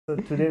So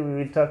today we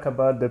will talk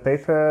about the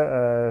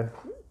paper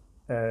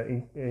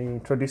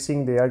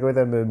introducing the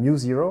algorithm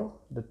mu0.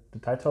 The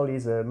title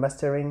is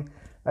Mastering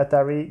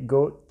Atari,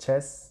 Go,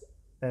 Chess,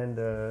 and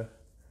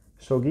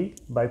Shogi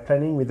by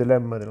Planning with the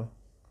LAM Model.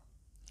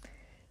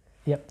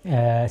 Yep.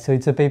 So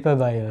it's a paper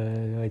by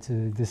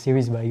the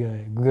series by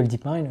Google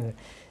DeepMind.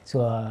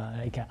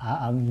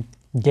 I'm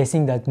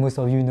guessing that most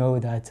of you know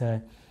that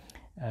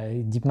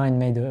DeepMind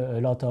made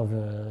a lot of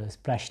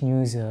splash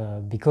news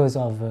because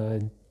of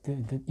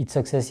its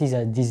successes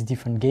at these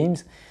different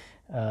games.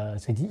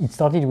 It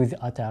started with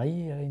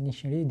Atari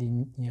initially,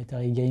 the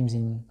Atari games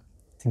in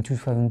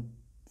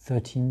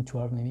 2013,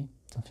 12 maybe,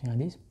 something like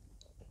this.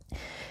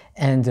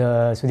 And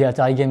so the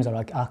Atari games are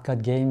like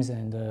arcade games,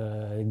 and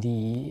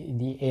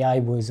the AI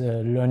was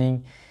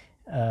learning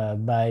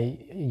by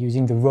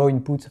using the raw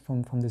inputs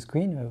from the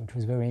screen, which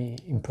was very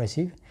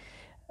impressive.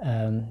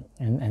 And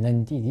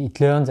then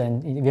it learned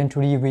and it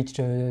eventually reached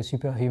a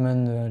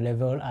superhuman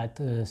level at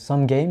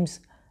some games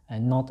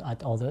and not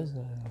at others.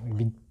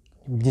 We'll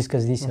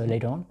discuss this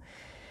later on.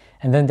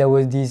 And then there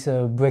was these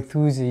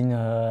breakthroughs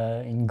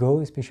in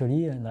Go,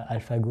 especially, and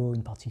AlphaGo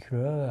in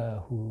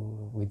particular,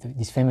 with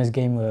this famous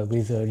game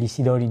with Lee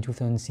Sedol in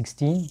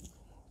 2016.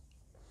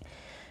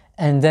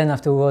 And then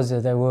afterwards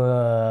there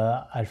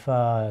were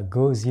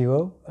AlphaGo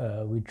 0,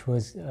 which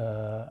was,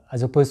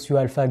 as opposed to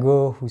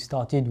AlphaGo, who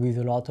started with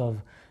a lot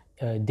of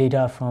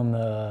data from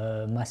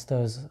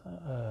masters,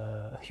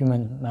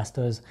 human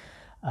masters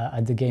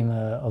at the game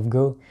of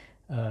Go.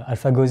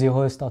 AlphaGo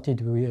 0 started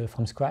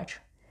from scratch.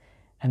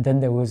 And then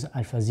there was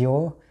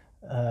AlphaZero,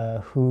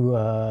 who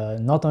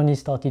not only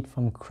started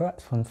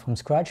from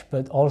scratch,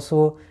 but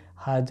also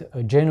had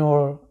a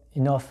general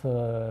enough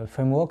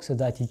framework so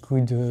that it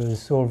could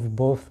solve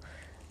both,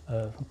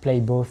 play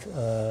both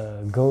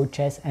Go,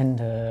 chess, and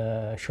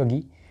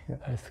Shogi,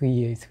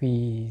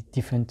 three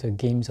different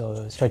games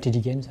or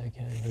strategy games, like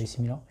very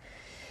similar.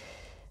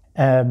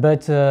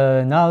 But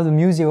now the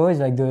mu0 is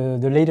like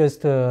the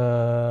latest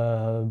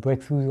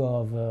breakthrough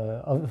of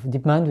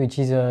DeepMind, which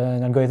is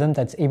an algorithm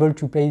that's able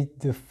to play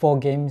the 4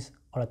 games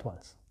all at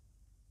once.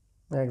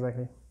 Yeah,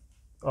 exactly.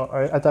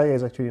 Atari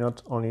is actually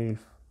not only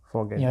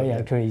 4 games. Yeah,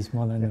 actually it's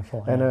more than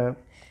 4. And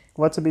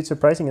what's a bit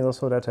surprising is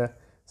also that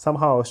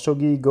somehow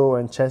Shogi, Go,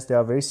 and chess, they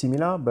are very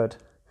similar, but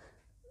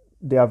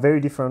they are very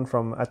different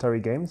from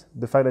Atari games.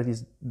 The fact that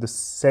it's the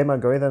same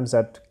algorithms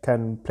that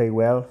can play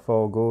well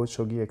for Go,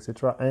 Shogi,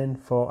 etc., and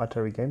for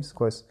Atari games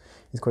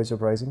is quite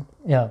surprising.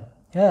 Yeah.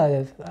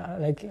 I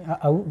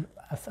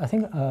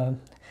think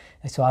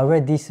so. I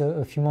read this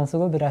a few months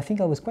ago, but I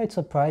think I was quite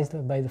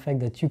surprised by the fact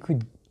that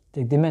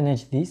they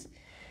managed this,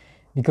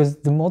 because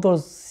the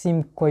models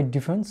seem quite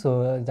different.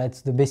 So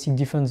that's the basic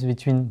difference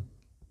between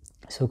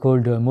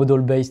so-called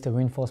model-based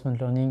reinforcement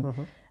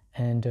learning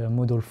and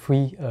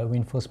model-free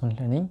reinforcement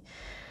learning.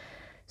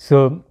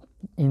 So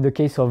in the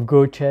case of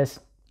Go, chess,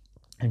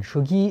 and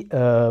Shogi,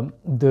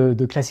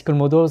 the classical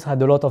models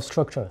had a lot of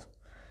structures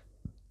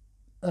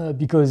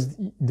because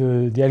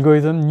the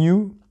algorithm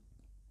knew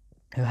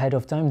ahead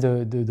of time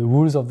the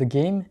rules of the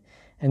game.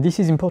 And this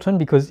is important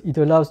because it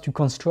allows to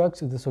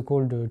construct the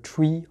so-called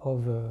tree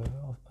of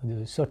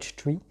the search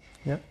tree.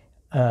 Yeah.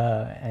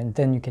 And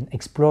then you can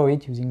explore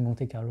it using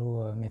Monte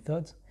Carlo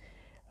methods.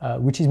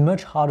 Which is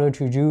much harder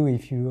to do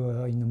if you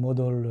are in a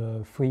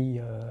model-free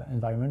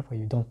environment where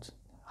you don't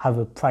have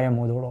a prior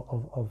model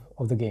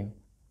of the game.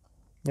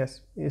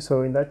 Yes.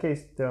 So in that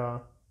case,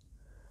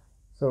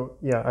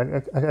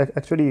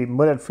 actually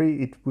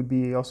model-free, it would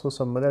be also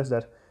some models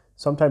that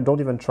sometimes don't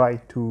even try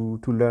to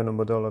learn a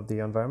model of the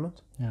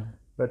environment. Yeah.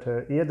 But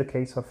here, the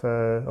case of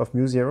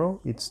mu0,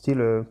 it's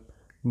still a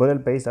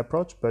model-based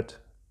approach, but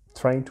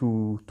trying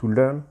to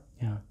learn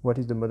what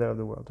is the model of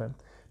the world.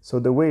 So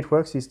the way it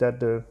works is that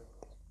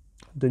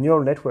the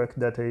neural network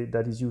that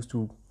is used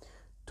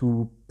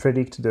to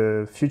predict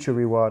the future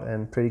reward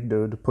and predict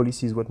the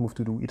policies, what move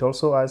to do, it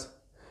also has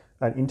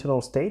an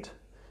internal state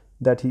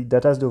that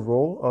has the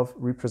role of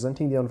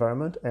representing the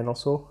environment, and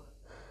also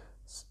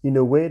in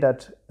a way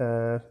that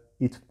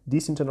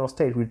this internal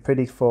state will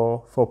predict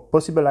for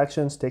possible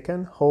actions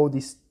taken, how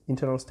this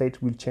internal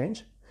state will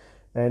change.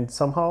 And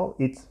somehow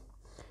it's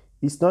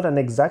not an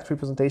exact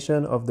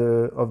representation of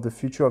the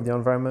future of the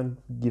environment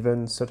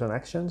given certain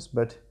actions,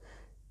 but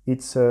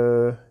it's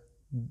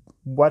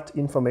what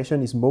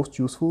information is most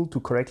useful to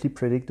correctly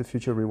predict the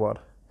future reward.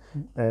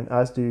 And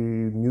as the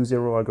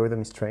mu0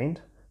 algorithm is trained,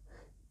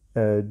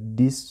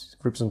 this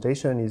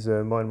representation is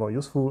more and more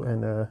useful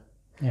and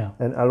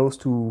allows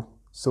to.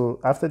 So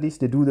after this,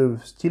 they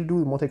still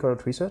do Monte Carlo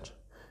research,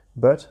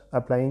 but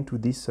applying to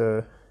this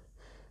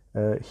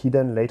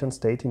hidden latent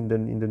state in the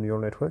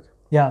neural network.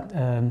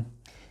 Yeah.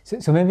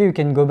 So maybe we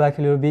can go back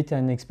a little bit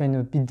and explain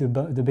a bit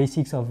the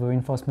basics of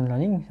reinforcement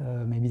learning.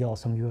 Maybe there are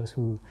some viewers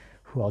who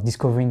are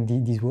discovering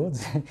these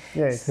words.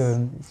 Yeah, it's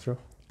true.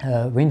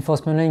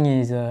 Reinforcement learning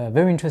is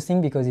very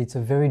interesting because it's a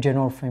very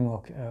general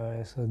framework.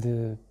 So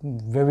the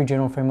very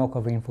general framework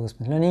of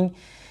reinforcement learning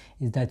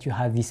is that you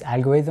have this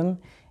algorithm,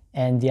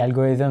 and the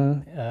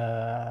algorithm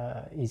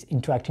is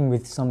interacting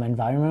with some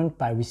environment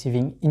by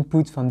receiving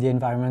input from the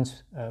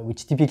environment,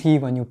 which typically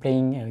when you're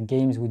playing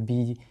games would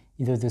be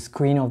either the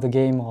screen of the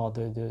game or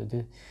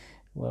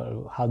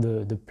how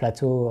the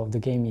plateau of the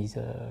game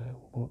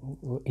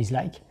is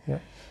like. Yeah.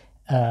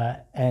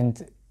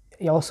 And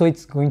also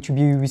it's going to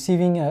be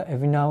receiving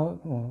every now,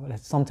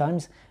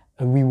 sometimes,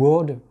 a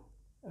reward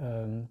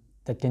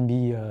that can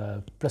be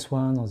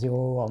 +1 or 0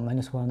 or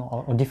 -1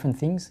 or different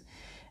things.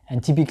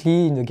 And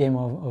typically in the game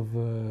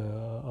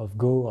of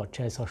Go or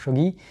chess or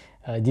Shogi,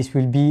 this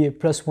will be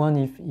 +1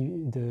 if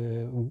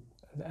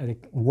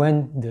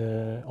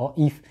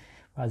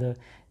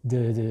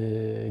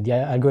the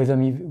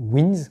algorithm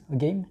wins a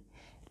game,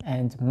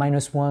 and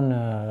 -1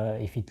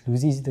 if it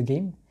loses the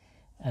game.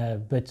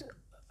 But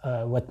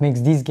what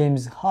makes these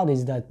games hard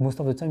is that most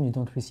of the time you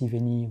don't receive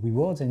any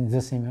rewards, and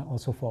the same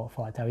also for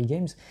Atari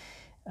games.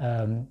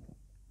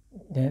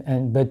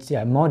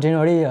 More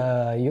generally,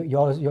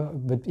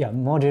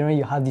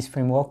 you have this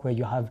framework where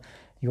you have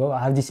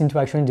this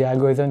interaction. The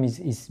algorithm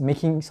is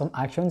making some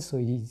actions, so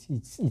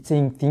it's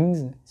saying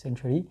things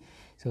essentially.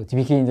 So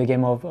typically in the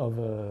game of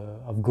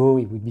Go,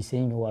 it would be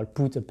saying, "Oh, I'll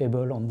put a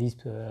pebble on this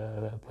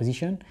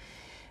position,"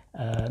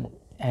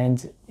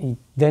 and it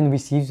then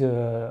receives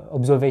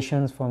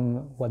observations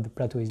from what the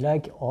plateau is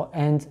like,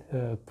 and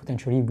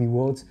potentially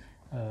rewards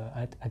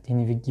at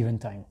any given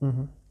time.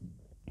 Mm-hmm.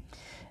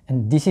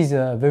 And this is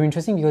very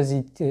interesting because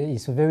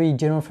it's a very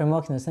general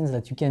framework in the sense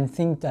that you can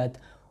think that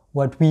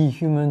what we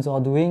humans are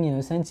doing, in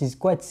a sense, is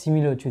quite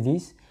similar to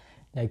this.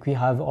 Like we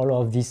have all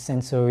of these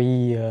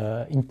sensory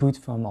input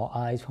from our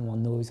eyes, from our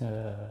nose,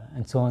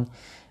 and so on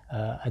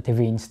at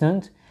every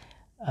instant.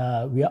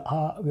 We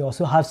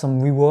also have some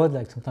reward,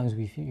 like sometimes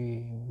we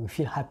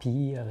feel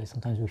happy,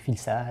 sometimes we feel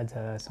sad,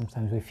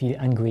 sometimes we feel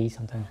angry,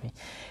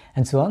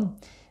 and so on.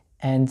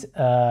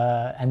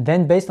 And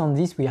then based on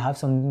this, we have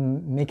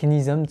some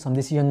mechanism, some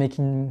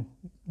decision-making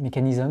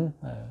mechanism,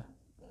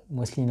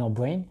 mostly in our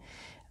brain,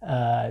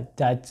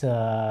 that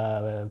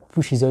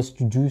pushes us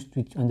to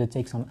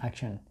undertake some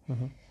action.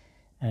 Mm-hmm.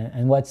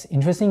 And what's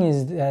interesting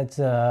is that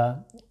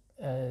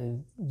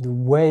the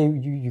way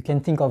you can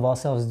think of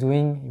ourselves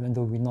doing, even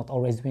though we're not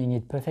always doing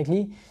it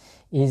perfectly,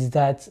 is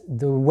that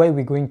the way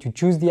we're going to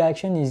choose the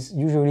action is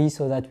usually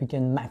so that we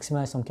can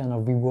maximize some kind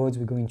of rewards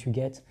we're going to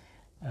get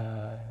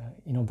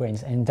in our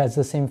brains. And that's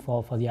the same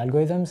for the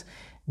algorithms.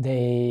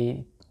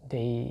 They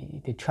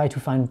try to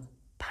find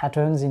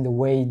patterns in the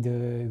way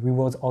the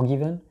rewards are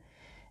given.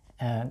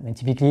 And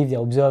typically if they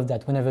observe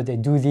that whenever they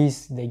do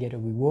this, they get a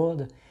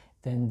reward,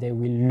 then they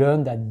will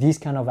learn that this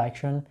kind of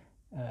action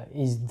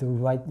is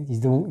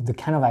the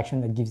kind of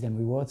action that gives them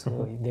rewards, so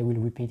Mm-hmm. they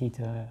will repeat it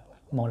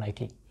more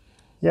likely.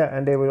 Yeah,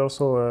 and they will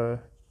also,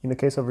 in the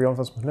case of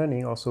reinforcement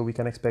learning, also we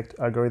can expect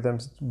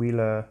algorithms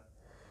will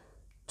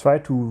try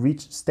to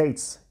reach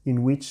states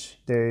in which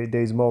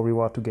there is more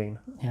reward to gain.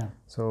 Yeah.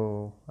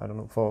 So I don't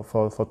know,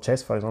 for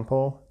chess, for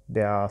example,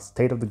 there are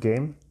state of the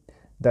game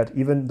that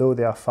even though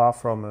they are far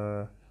from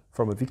a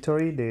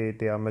victory,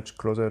 they are much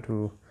closer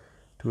to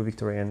a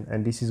victory,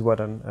 and this is what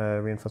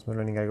a reinforcement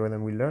learning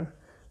algorithm will learn.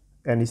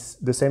 And it's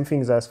the same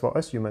things as for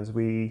us humans.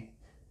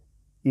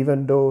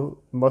 Even though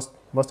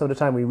most of the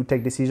time we would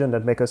take decisions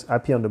that make us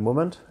happy on the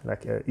moment,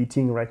 like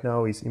eating right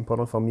now is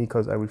important for me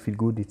because I will feel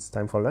good, it's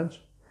time for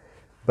lunch.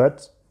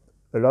 But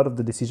a lot of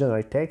the decisions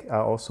I take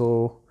are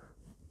also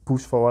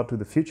pushed forward to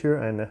the future,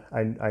 and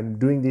I'm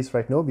doing this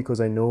right now because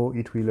I know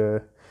it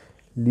will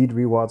lead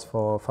rewards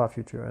for far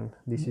future, and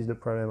this is the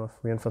problem of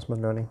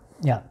reinforcement learning.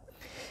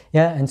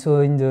 Yeah, and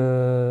so in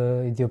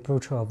the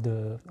approach of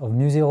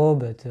mu0,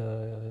 but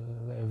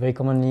very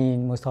commonly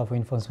in most of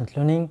reinforcement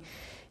learning,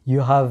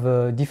 you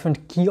have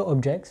different key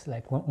objects.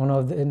 Like one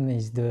of them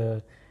is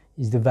the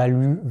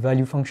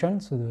value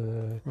function. So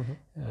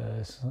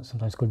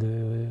sometimes called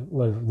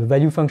the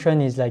value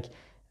function is like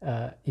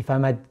if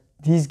I'm at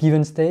this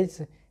given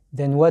state,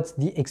 then what's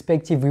the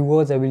expected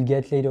rewards I will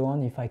get later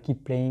on if I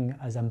keep playing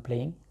as I'm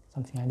playing,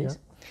 something like this.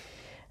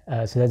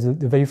 So that's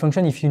the value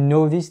function. If you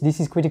know this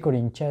is critical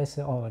in chess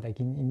or like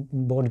in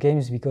board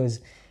games,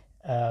 because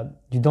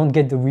you don't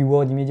get the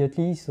reward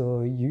immediately.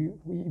 So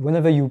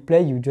whenever you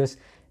play, you just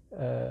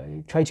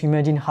try to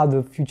imagine how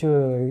the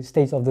future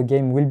states of the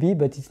game will be,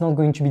 but it's not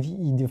going to be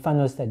the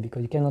final state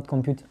because you cannot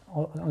compute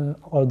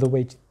all the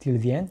way till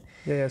the end.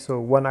 Yeah. So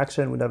one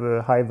action would have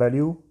a high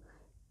value,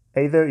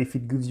 either if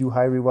it gives you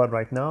high reward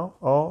right now,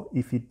 or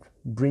if it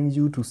brings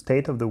you to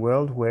state of the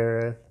world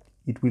where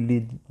it will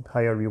lead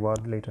higher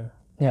reward later.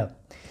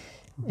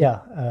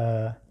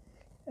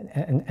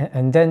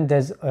 And then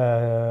there's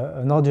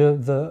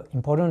the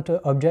important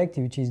object,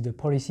 which is the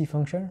policy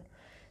function.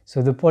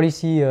 So the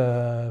policy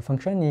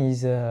function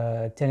is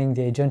telling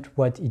the agent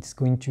what it's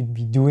going to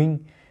be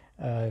doing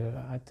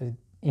at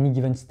any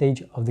given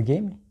stage of the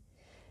game.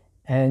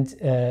 And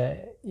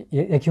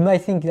like you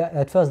might think that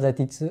at first that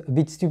it's a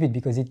bit stupid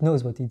because it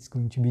knows what it's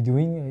going to be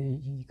doing.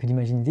 You could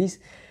imagine this.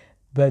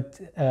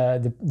 But a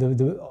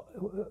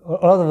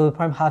lot of the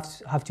problem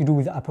have to do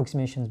with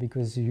approximations,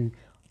 because you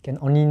can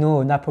only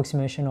know an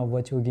approximation of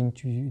what you're going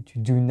to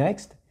do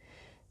next.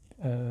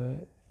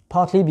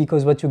 partly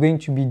because what you're going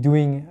to be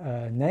doing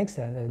next,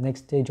 the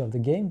next stage of the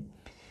game,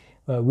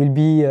 will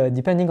be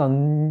depending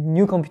on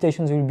new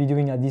computations you'll be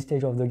doing at this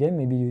stage of the game.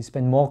 Maybe you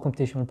spend more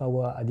computational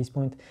power at this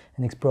point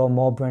and explore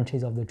more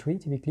branches of the tree,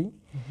 typically.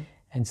 Mm-hmm.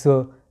 And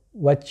so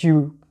what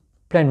you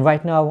plan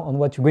right now on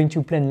what you're going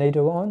to plan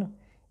later on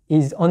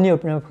is only an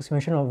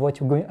approximation of what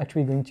you're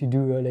actually going to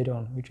do later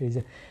on, which is,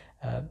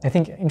 I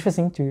think,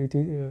 interesting to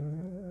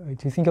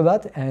think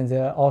about, and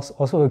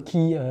also a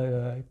key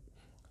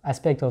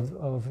aspect of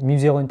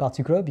mu0 in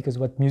particular, because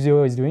what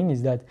mu0 is doing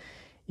is that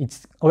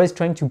it's always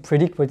trying to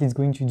predict what it's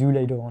going to do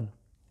later on.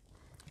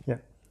 Yeah.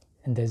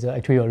 And there's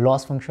actually a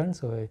loss function,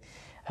 so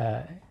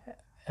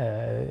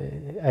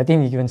I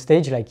think at given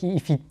stage, like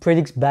if it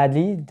predicts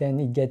badly, then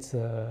it gets,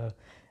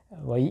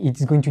 well,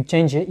 it's going to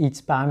change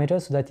its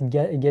parameters so that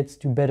it gets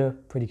to better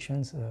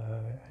predictions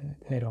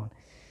later on.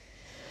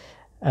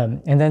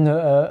 And then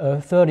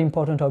a third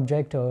important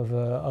object of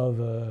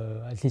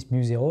at least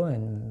mu0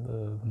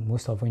 and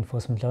most of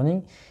reinforcement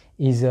learning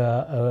is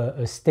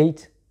a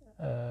state,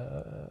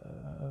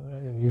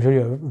 usually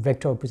a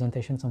vector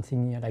representation,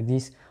 something like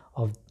this,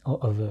 of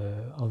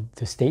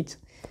the state.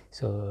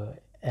 So,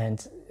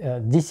 and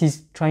this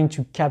is trying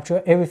to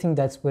capture everything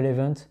that's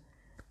relevant,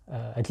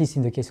 at least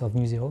in the case of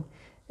mu0,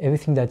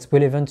 everything that's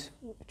relevant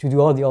to do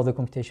all the other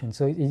computations.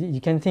 So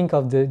you can think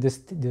of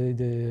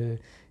the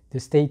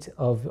state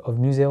of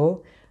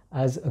mu0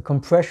 as a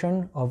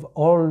compression of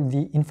all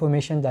the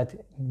information that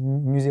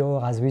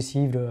mu0 has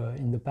received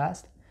in the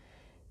past,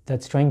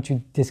 that's trying to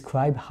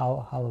describe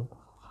how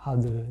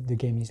the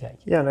game is like.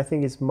 Yeah, and I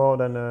think it's more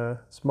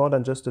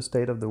than just the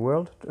state of the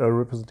world, a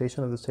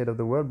representation of the state of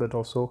the world, but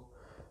also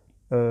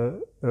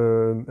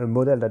a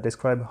model that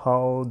describes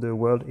how the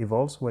world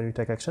evolves when you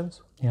take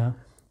actions. Yeah.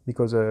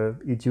 Because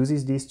it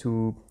uses this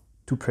to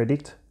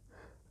predict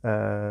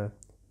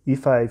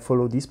if I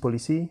follow this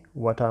policy,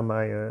 what are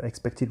my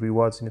expected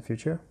rewards in the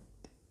future?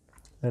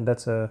 And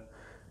that's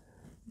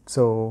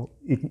so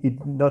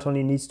it not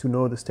only needs to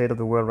know the state of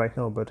the world right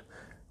now, but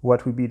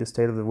what will be the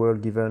state of the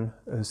world given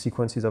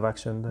sequences of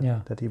action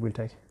that it will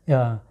take.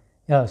 Yeah,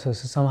 yeah. So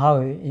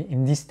somehow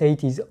in this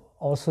state is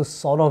also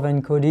sort of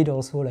encoded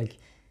also, like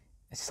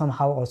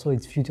somehow also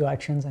its future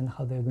actions and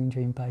how they're going to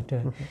impact.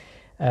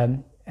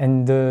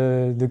 And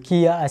the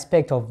key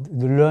aspect of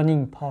the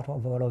learning part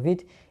of all of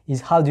it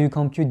is how do you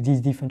compute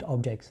these different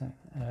objects.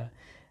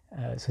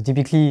 So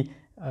typically,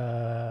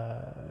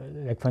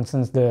 like for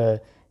instance,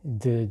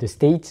 the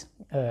state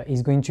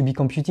is going to be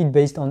computed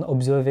based on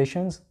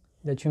observations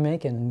that you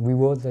make and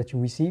rewards that you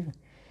receive.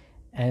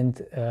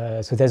 And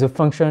so there's a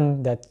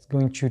function that's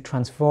going to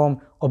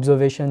transform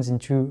observations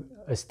into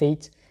a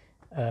state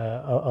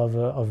of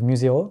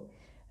mu0.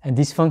 And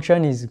this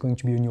function is going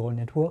to be a neural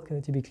network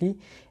typically.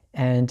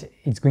 And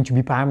it's going to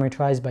be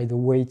parameterized by the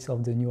weights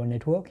of the neural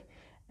network.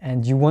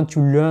 And you want to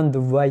learn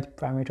the right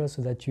parameters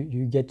so that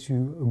you get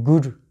to a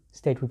good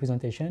state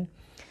representation.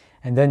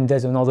 And then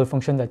there's another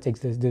function that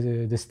takes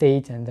the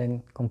state and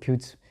then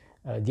computes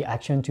the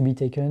action to be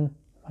taken,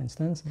 for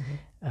instance.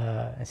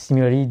 Mm-hmm.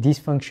 Similarly, this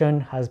function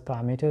has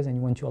parameters and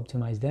you want to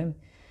optimize them.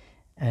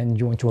 And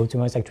you want to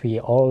optimize actually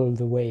all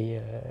the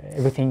way,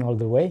 everything all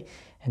the way.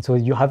 And so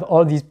you have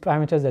all these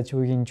parameters that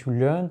you're going to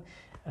learn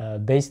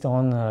based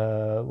on,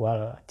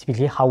 well,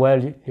 typically how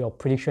well your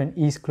prediction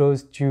is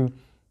close to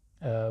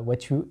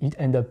what you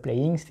end up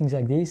playing, things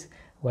like this,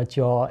 what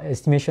your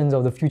estimations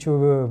of the future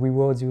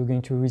rewards you're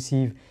going to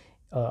receive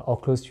are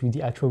close to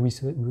the actual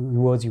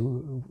rewards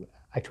you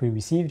actually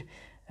received,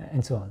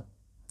 and so on.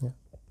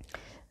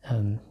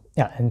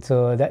 Yeah, and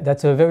so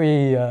that's a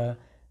very,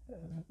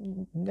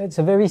 in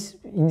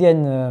the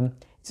end,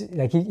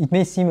 like it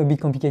may seem a bit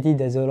complicated.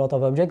 There's a lot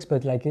of objects,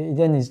 but like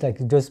then it's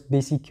like just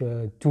basic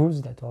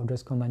tools that are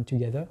just combined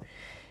together.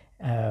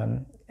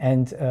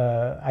 And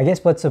I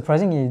guess what's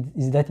surprising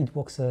is that it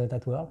works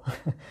that well.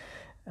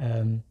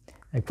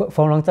 Like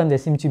for a long time, there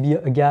seemed to be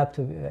a gap,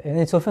 and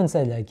it's often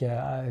said like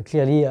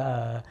clearly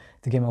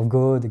the game of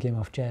Go, the game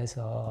of chess,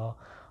 or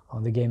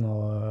the game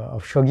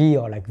of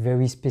Shogi, or like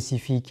very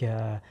specific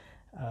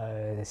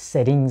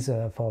settings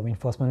for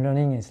reinforcement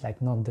learning. It's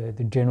like not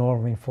the general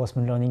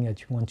reinforcement learning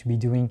that you want to be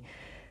doing,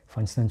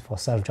 for instance, for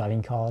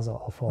self-driving cars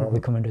or for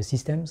recommender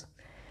systems.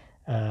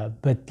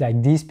 But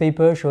like this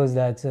paper shows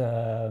that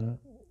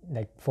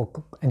like for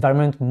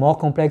environment more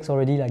complex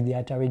already, like the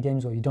Atari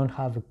games, where you don't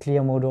have a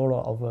clear model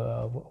of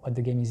what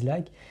the game is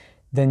like,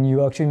 then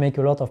you actually make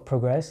a lot of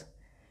progress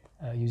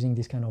using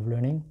this kind of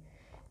learning.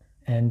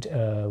 And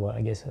well,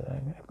 I guess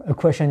a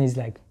question is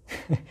like,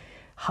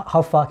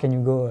 how far can you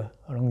go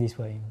along this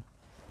way?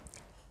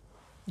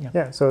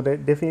 Yeah, so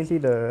definitely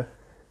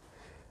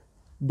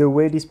the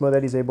way this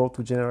model is able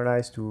to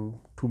generalize to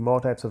more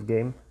types of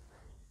game,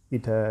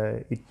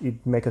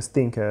 it makes us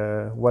think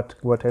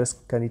what else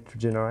can it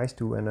generalize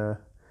to, and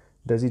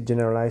does it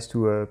generalize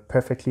to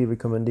perfectly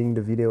recommending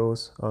the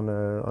videos on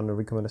a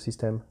recommender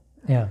system?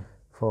 Yeah.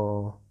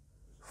 For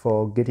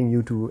getting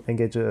you to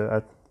engage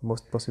at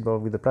most possible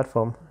with the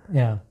platform.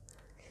 Yeah.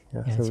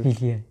 Yeah, yeah, so it's really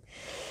clear.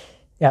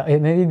 Yeah,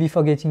 maybe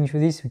before getting into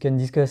this, we can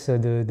discuss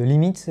the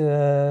limits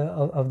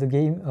of the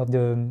game, of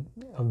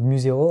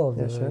Mu0, of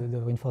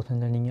the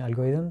reinforcement learning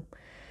algorithm,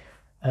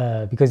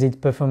 because it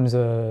performs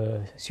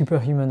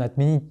superhuman at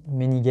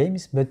many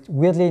games. But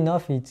weirdly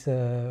enough, it's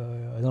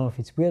I don't know if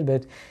it's weird,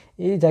 but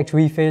it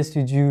actually fails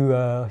to do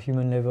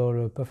human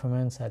level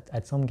performance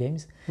at some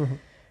games.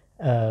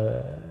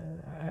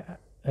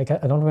 I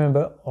don't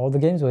remember all the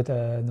games, but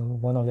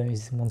one of them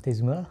is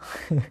Montezuma.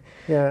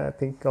 Yeah, I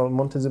think called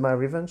Montezuma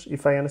Revenge.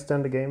 If I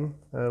understand the game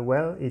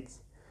well,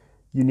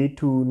 you need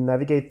to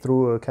navigate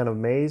through a kind of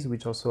maze,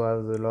 which also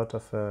has a lot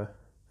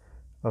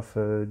of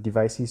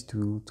devices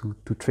to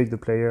trick the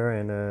player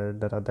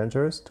and that are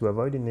dangerous to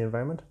avoid in the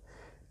environment.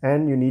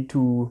 And you need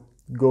to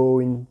go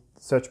in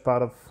such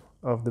part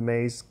of the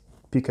maze,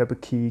 pick up a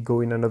key,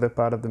 go in another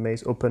part of the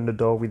maze, open the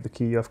door with the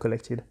key you have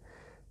collected,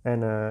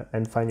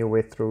 and find your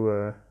way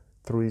through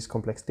this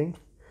complex thing.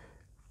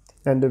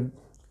 And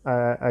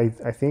I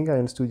think I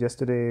understood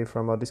yesterday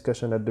from our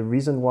discussion that the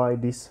reason why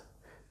this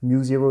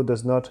Mu0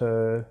 does not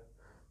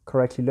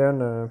correctly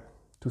learn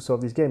to solve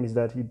this game is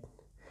that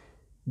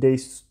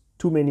there's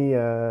too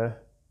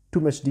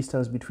much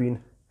distance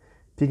between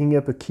picking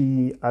up a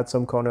key at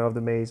some corner of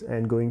the maze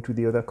and going to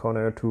the other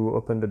corner to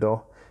open the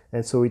door.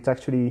 And so it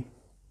actually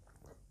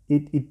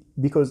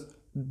because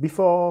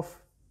before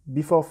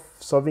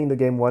solving the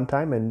game one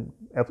time and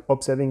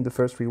observing the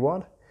first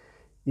reward,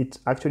 it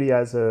actually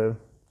has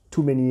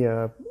too many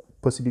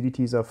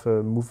possibilities of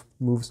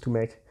moves to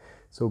make.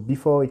 So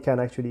before it can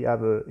actually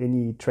have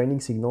any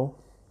training signal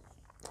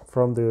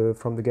from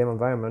the game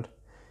environment,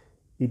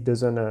 it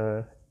doesn't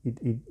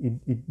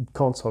it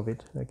can't solve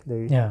it.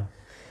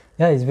 Yeah,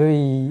 it's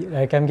very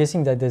I'm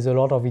guessing that there's a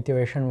lot of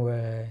iteration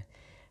where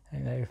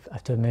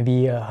after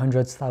maybe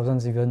hundreds,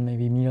 thousands, even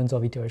maybe millions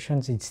of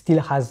iterations, it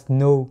still has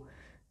no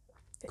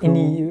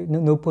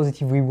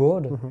positive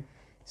reward.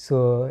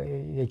 So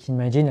you can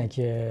imagine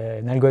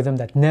an algorithm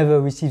that never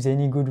receives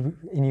any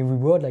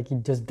reward,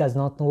 it just does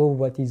not know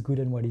what is good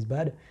and what is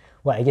bad.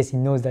 Well, I guess it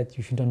knows that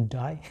you shouldn't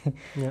die,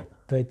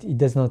 but it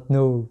does not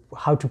know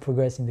how to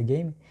progress in the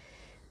game,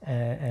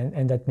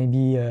 and that may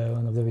be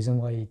one of the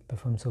reasons why it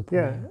performs so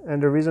poorly. Yeah,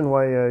 and the reason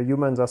why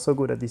humans are so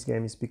good at this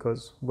game is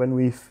because when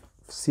we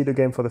see the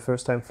game for the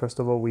first time, first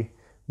of all, we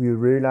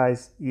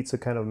realize it's a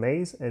kind of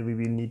maze, and we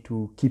will need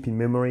to keep in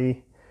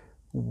memory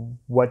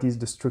what is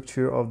the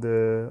structure of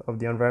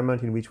the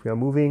environment in which we are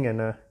moving,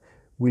 and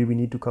will we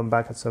need to come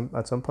back at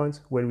some point.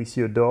 When we see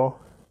a door,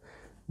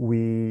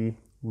 we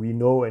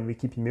know and we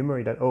keep in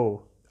memory that,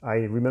 oh, I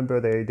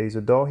remember there's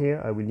a door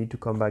here, I will need to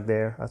come back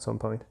there at some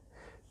point.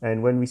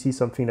 And when we see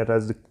something that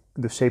has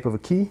the shape of a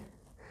key,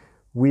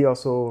 we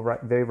also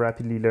very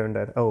rapidly learn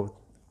that, oh,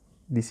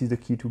 this is the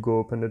key to go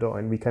open the door,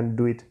 and we can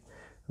do it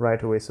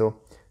right away. So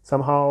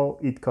somehow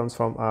it comes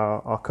from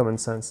our common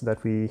sense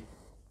that we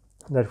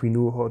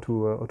know how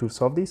to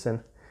solve this. And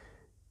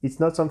it's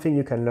not something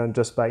you can learn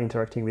just by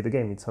interacting with the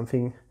game. It's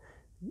something,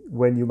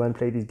 when humans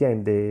play this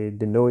game, they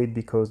know it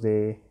because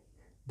they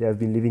have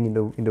been living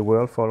in the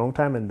world for a long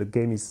time, and the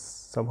game is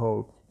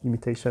somehow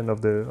imitation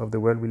of the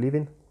world we live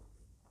in.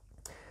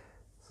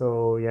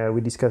 So yeah,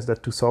 we discussed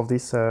that to solve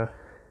this, and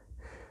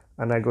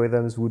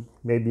algorithms would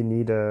maybe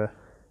need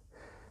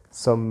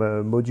some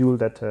module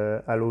that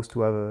allows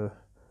to have a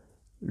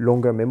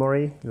longer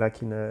memory,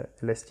 like in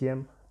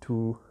LSTM,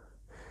 to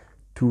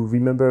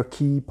remember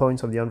key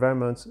points of the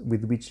environment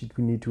with which it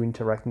will need to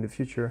interact in the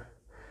future,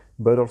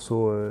 but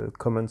also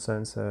common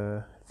sense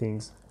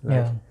things.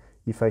 Like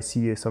if I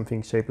see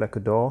something shaped like a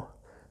door,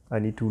 I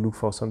need to look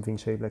for something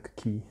shaped like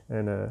a key.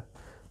 And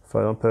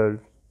for example,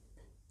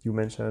 you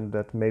mentioned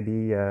that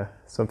maybe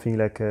something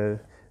like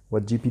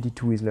what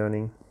GPT-2 is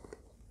learning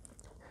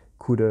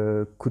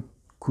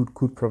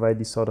could provide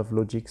this sort of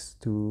logics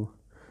to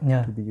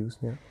be used.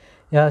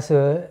 Yeah.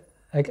 So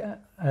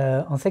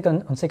on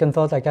second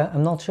thought,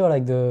 I'm not sure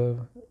the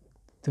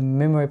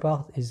memory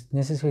part is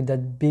necessarily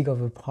that big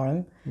of a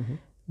problem,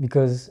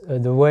 because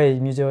the way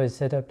Mu0 is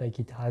set up,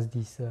 it has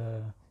this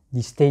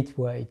state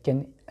where it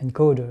can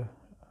encode a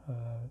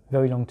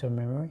very long-term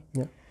memory.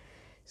 Yeah.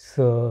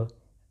 So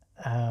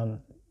I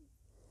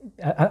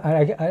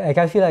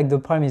feel like the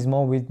problem is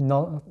more with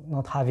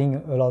not having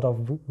a lot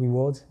of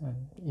rewards,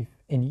 if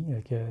any,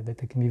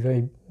 that can be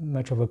very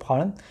much of a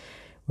problem.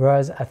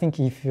 Whereas I think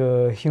if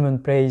a human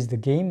plays the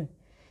game,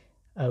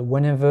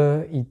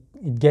 whenever it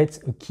gets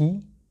a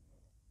key,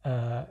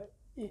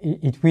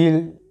 it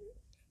will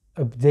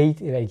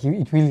update,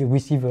 it will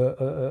receive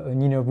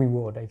an inner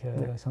reward,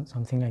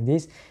 something like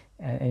this,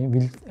 and it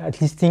will at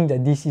least think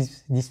that this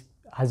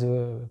has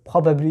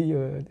probably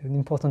an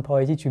important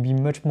probability to be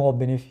much more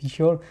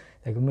beneficial,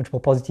 much more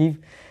positive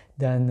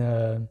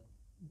than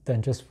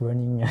just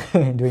running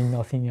and doing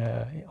nothing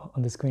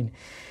on the screen.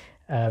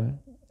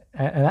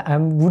 And I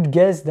would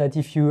guess that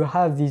if you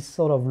have these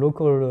sort of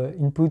local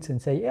inputs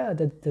and say, yeah,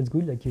 that's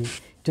good, you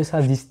just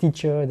have this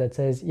teacher that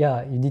says,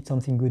 yeah, you did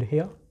something good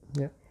here,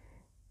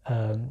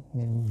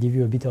 and give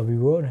you a bit of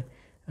reward,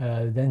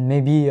 then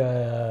maybe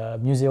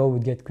Mu0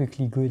 would get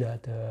quickly good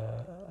at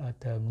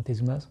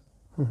Montezuma's.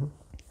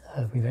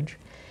 revenge.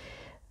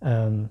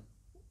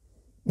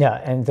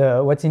 Yeah, and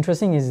what's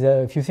interesting is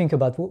if you think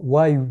about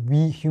why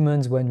we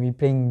humans, when we're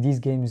playing these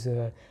games,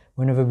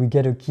 whenever we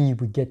get a key,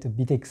 we get a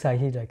bit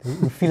excited, like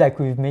we feel like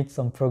we've made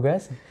some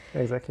progress.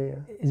 Exactly, yeah.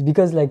 It's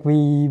because like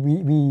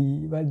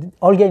well,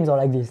 all games are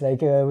like this.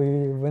 Like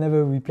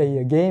whenever we play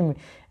a game,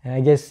 and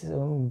I guess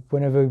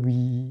whenever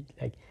we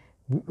like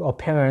our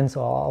parents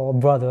or our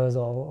brothers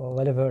or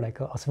whatever, like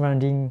our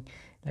surrounding,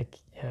 like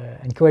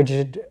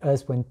encouraged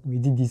us when we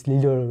did this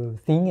little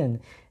thing, and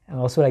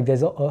also like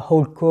there's a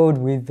whole code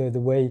with the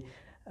way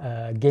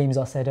games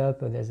are set up.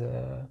 There's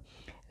a,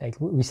 like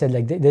we said,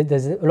 like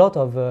there's a lot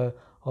of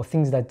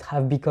things that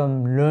have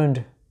become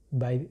learned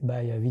by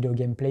video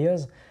game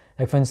players.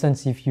 Like for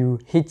instance, if you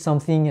hit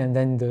something and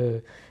then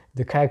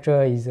the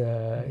character is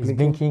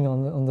blinking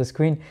on the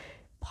screen,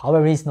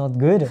 probably it's not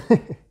good.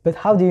 But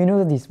how do you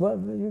know this? Well,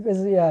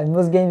 because yeah, in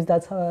most games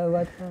that's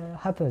what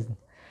happens.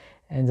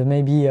 And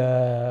maybe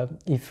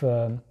if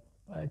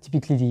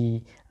typically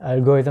the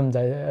algorithm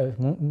that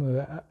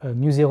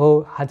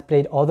MuZero had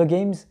played other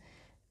games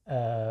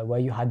where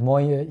you had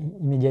more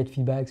immediate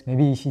feedbacks,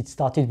 maybe if it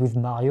started with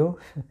Mario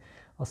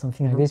or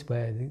something like this,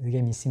 where the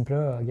game is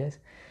simpler, I guess,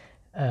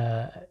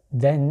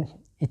 then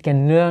it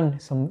can learn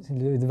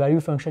the value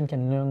function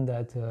can learn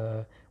that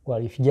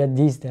well, if you get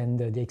this, then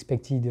the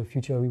expected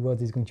future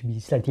reward is going to be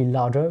slightly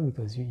larger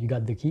because you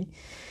got the key.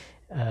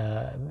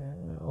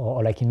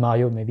 Or like in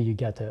Mario, maybe you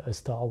get a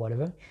star or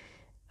whatever.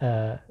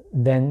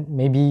 Then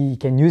maybe you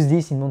can use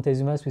this in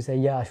Montezuma's to say,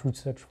 yeah, I should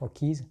search for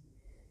keys.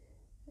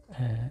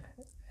 And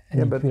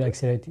yeah, it will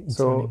accelerate its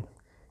learning.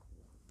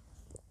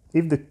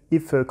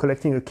 If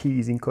collecting a key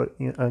is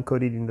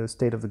encoded in the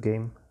state of the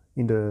game,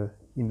 in the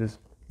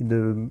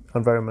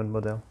environment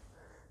model,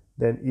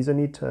 then isn't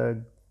it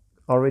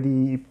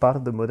already part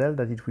of the model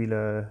that it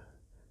will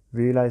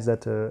realize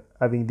that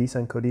having this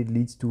encoded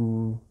leads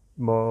to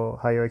more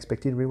higher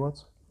expected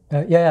rewards?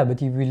 Yeah,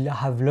 but it will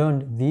have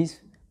learned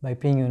this by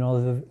playing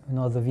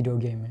another video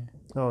game.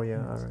 Oh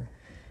yeah, all right.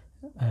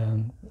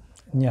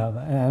 Yeah,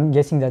 I'm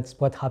guessing that's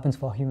what happens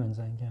for humans.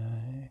 Like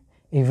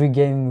every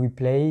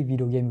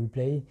video game we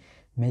play,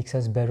 makes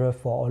us better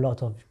for a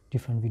lot of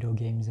different video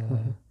games.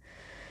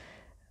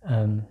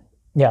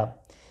 Yeah,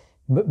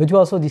 but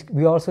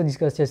we also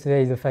discussed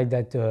yesterday the fact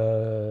that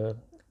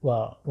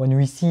well, when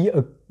we see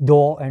a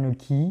door and a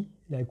key,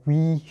 like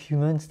we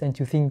humans tend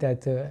to think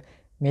that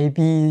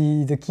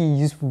maybe the key is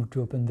useful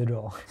to open the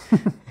door.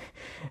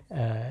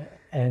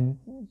 And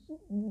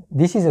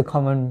this is a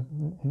common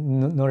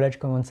knowledge,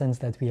 common sense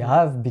that we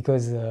have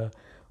because,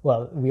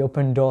 well, we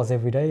open doors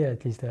every day,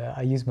 at least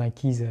I use my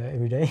keys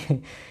every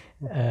day.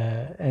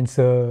 And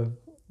so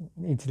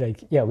it's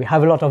like, yeah, we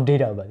have a lot of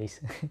data about this.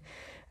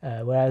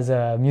 Whereas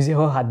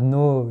MuZero had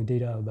no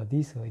data about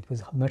this, so it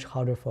was much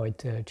harder for it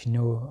to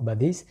know about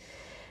this.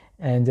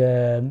 And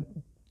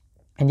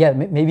yeah,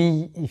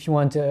 maybe if you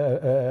want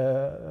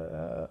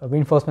a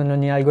reinforcement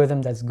learning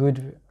algorithm that's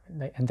good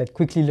and that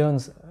quickly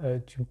learns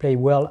to play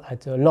well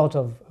at a lot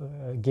of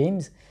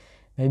games,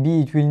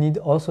 maybe it will need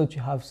also to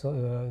have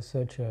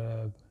such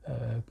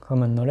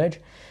common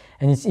knowledge.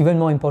 And it's even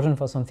more important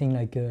for something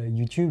like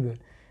YouTube.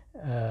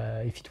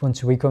 If it wants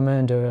to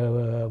recommend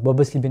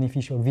robustly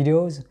beneficial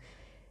videos,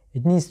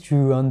 it needs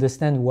to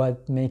understand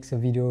what makes a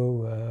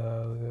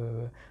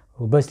video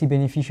robustly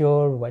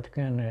beneficial,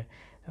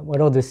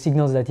 what are the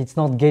signals that it's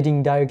not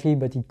getting directly,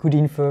 but it could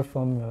infer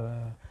from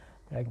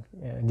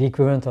the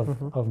equivalent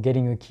of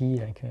getting a key,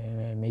 like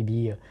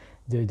maybe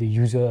the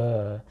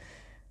user.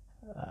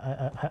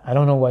 I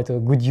don't know what a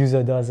good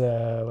user does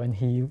when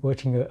he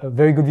watching a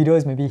very good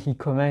videos. Maybe he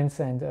comments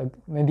and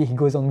maybe he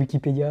goes on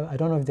Wikipedia. I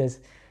don't know if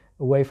there's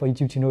a way for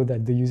YouTube to know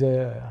that the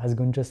user has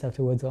gone just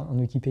afterwards on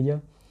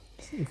Wikipedia.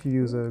 If you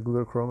use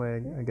Google Chrome,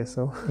 I guess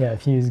so. Yeah,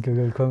 if you use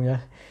Google Chrome,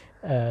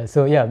 yeah.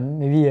 So yeah,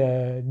 maybe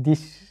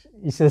this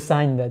is a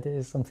sign that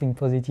there's something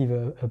positive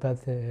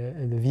about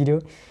the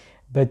video,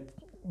 but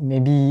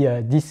maybe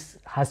this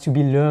has to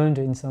be learned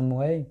in some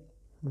way.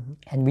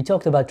 And we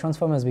talked about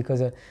transformers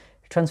because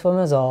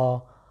transformers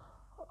are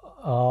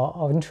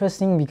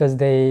interesting because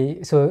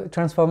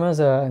transformers,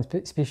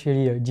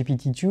 especially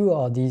GPT-2,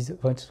 are these.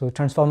 So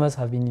transformers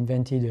have been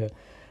invented,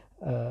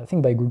 I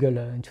think by Google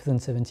in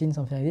 2017,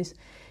 something like this.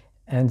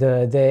 And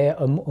they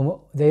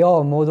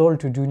are a model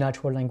to do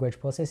natural language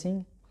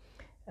processing.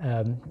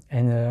 And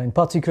in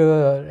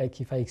particular, like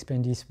if I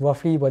explain this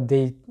roughly, what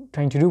they're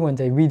trying to do when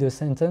they read a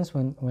sentence,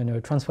 when a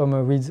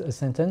transformer reads a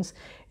sentence,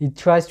 it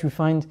tries to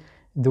find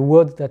the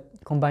words that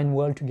combine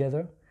well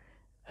together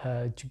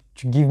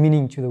to give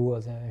meaning to the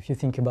words. If you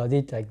think about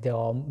it, like there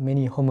are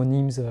many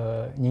homonyms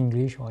in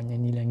English or in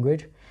any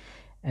language.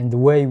 And the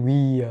way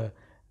we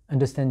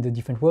understand the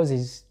different words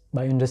is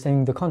by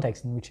understanding the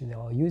context in which they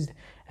are used,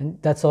 and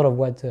that's sort of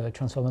what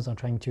transformers are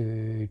trying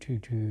to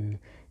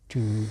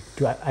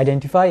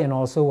identify. And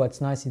also, what's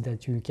nice is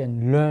that you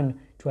can learn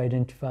to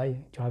identify,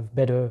 to have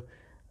better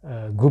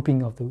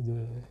grouping of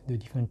the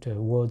different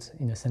words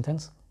in a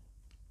sentence.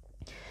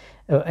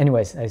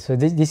 Anyways, so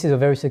this is a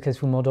very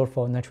successful model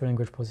for natural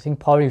language processing.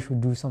 Probably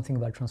should do something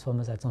about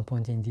transformers at some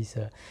point in this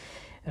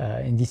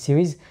in this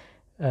series.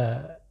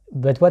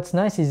 But what's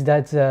nice is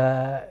that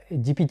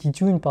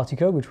GPT-2 in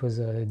particular, which was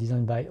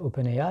designed by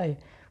OpenAI,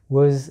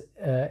 was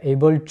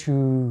able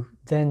to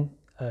then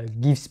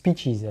give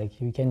speeches. Like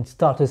you can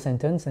start a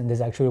sentence, and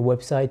there's actually a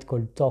website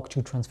called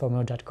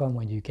talktotransformer.com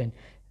where you can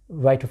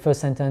write a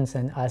first sentence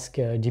and ask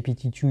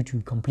GPT-2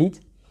 to complete.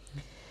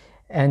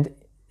 And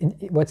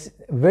what's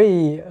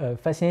very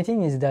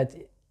fascinating is that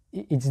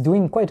it's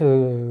doing quite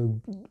a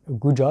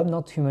good job,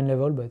 not human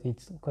level, but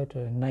it's quite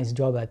a nice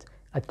job at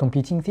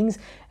completing things.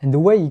 And the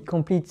way it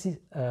completes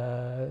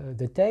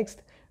the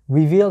text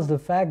reveals the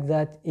fact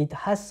that it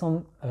has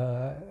some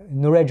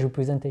knowledge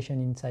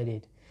representation inside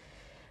it.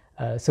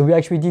 So we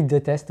actually did the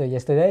test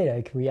yesterday.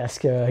 Like we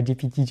asked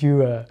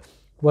GPT-2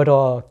 what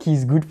are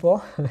keys good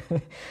for.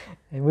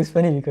 It was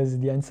funny because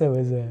the answer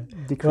was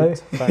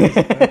decrypt.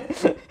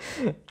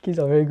 Keys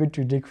are very good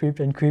to decrypt,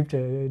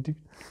 encrypt,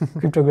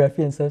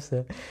 cryptography and stuff.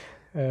 So,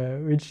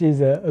 which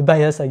is a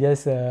bias, I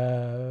guess.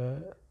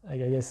 The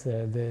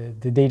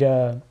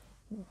data.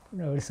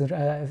 I guess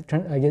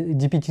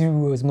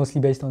GPT-2 was mostly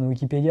based on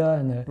Wikipedia,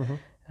 and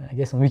I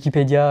guess on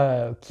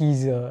Wikipedia,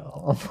 keys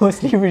are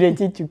mostly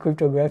related to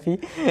cryptography.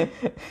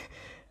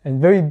 And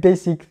very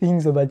basic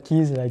things about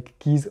keys, like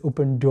keys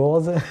open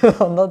doors,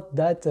 are not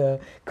that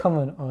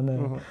common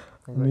on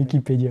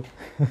Wikipedia.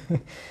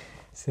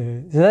 So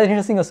that's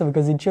interesting also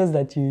because it shows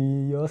that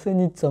you also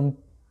need some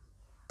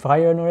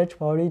prior knowledge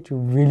probably to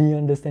really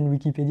understand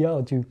Wikipedia,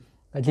 or to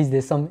at least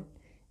there's some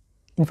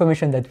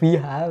information that we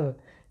have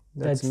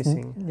that's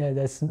missing. Yeah,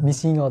 that's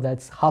missing, or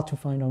that's hard to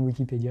find on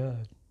Wikipedia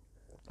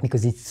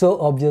because it's so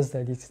obvious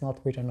that it's not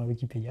written on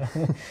Wikipedia.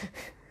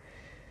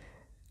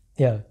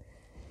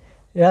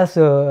 Yeah,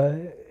 so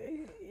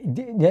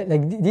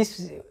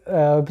this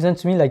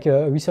presents to me like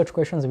research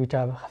questions which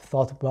I've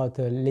thought about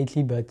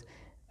lately, but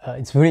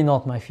it's really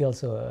not my field,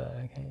 so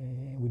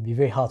it would be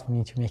very hard for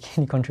me to make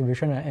any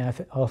contribution. And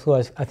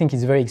I think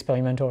it's very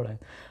experimental, and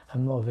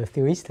I'm more of a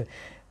theorist.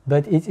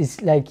 But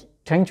it's like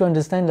trying to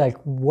understand like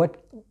what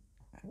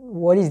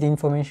is the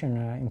information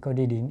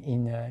encoded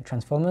in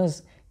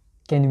transformers.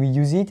 Can we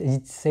use it? Is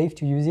it safe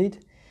to use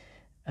it?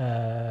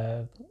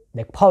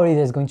 Like probably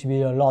there's going to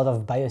be a lot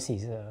of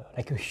biases,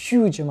 like a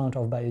huge amount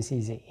of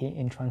biases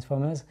in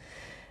transformers.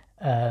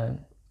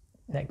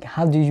 Like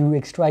how do you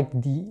extract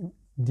the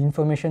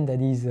information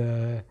that is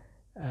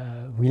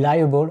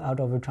reliable out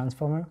of a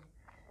transformer?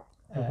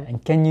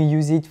 And can you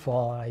use it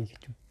for like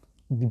to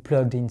be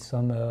plugged in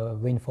some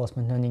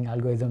reinforcement learning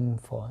algorithm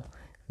for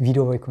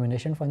video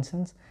recommendation, for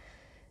instance?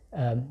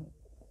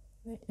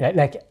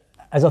 Like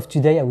as of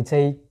today, I would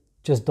say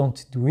just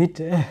don't do it.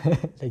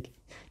 Like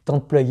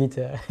don't plug it,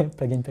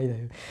 plug and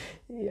play.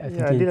 I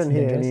didn't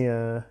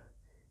hear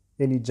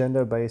any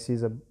gender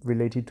biases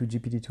related to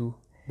GPT-2,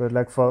 but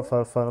like for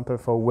example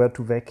for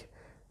Word2Vec,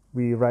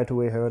 we right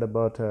away heard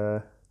about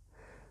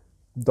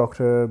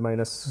doctor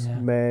minus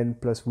man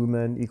plus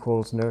woman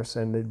equals nurse,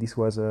 and this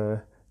was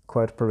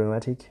quite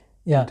problematic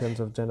in terms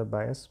of gender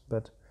bias.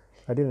 But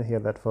I didn't hear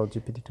that for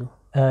GPT-2.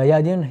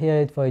 I didn't hear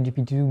it for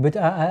GPT-2, but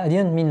I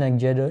didn't mean like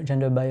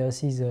gender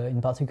biases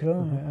in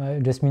particular. I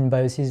just mean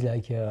biases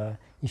like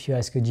if you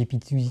ask a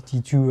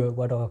GPT-2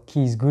 what are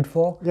keys good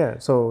for.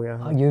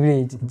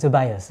 Arguably it's a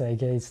bias.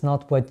 Like it's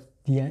not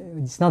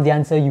the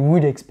answer you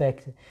would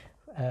expect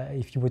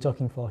if you were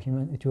talking to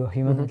a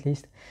human at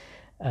least.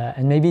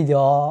 And maybe there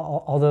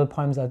are other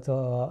problems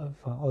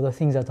other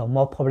things that are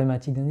more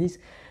problematic than this.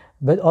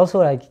 But also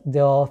like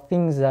there are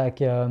things like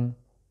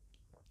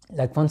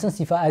for instance,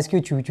 if I ask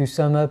you to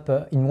sum up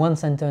in one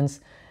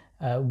sentence,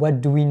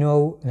 what do we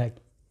know like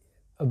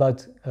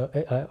about,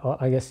 or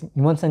I guess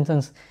in one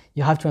sentence,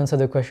 you have to answer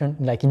the question,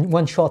 like in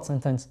one short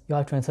sentence, you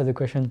have to answer the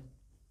question,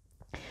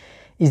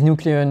 is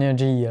nuclear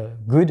energy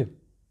good?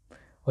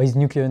 Or is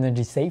nuclear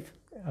energy safe?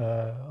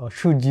 Or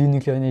should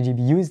nuclear energy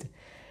be used?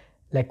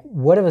 Like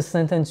whatever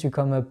sentence you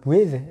come up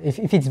with,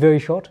 if it's very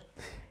short,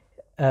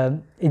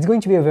 it's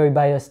going to be a very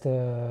biased...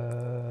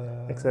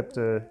 Except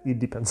it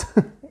depends.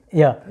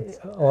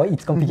 Or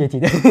it's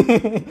complicated.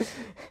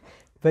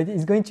 But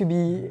it's going to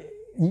be...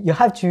 You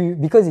have to,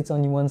 because it's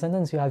only one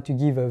sentence, you have to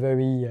give a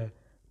very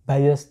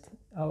biased,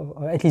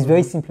 or at least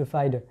very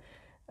simplified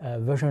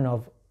version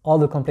of all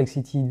the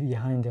complexity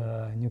behind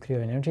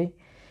nuclear energy.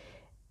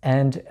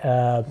 And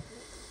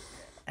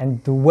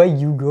the way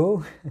you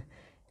go,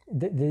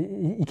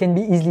 it can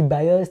be easily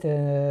biased.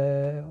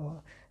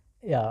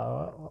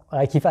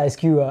 Like if I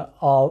ask you,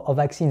 are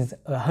vaccines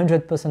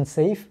 100%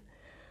 safe?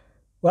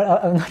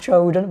 Well, I'm not sure I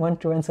wouldn't want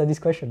to answer this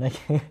question. Like,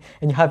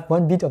 and you have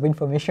one bit of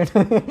information.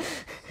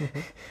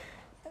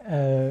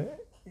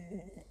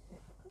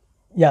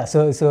 That's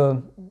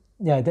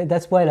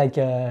why like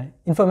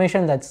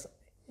information that's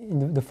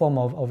in the form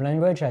of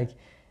language, like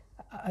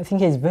I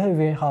think it's very,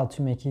 very hard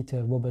to make it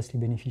robustly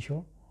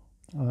beneficial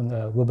and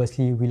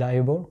robustly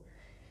reliable.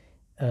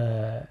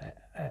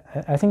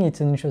 I think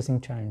it's an interesting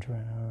challenge.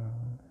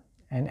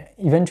 And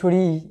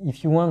eventually,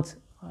 if you want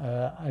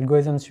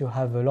algorithms to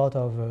have a lot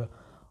of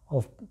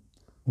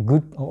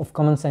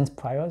common sense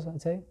priors,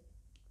 I'd say.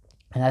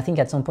 And I think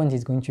at some point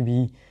it's going to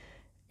be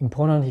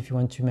important if you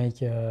want to make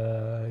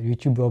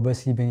YouTube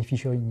robustly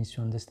beneficial. You need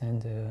to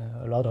understand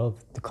a lot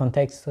of the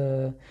context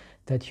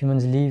that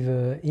humans live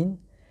in.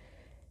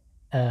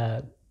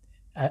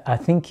 I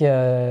think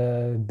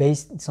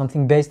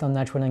something based on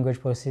natural language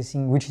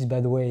processing, which is,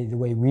 by the way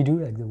we do,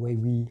 like the way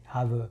we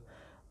have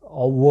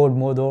our world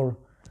model,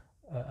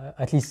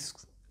 at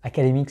least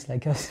academics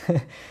like us,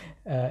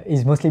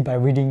 is mostly by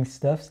reading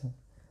stuff.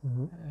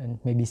 And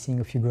maybe seeing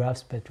a few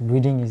graphs, but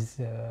reading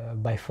is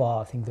by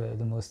far, I think,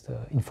 the most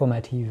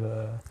informative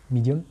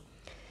medium.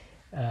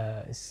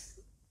 I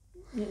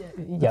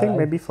think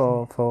maybe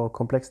for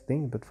complex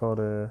things, but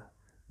for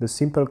the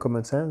simple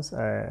common sense,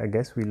 I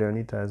guess we learn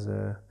it as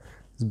a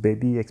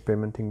baby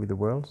experimenting with the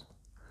world.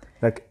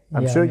 Like,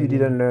 I'm sure you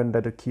didn't learn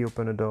that a key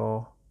opened a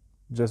door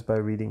just by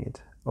reading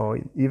it, or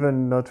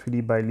even not really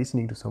by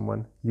listening to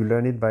someone. You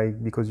learn it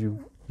because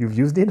you've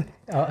used it.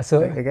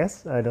 So I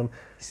guess I don't.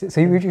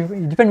 So you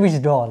depend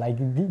which door. Like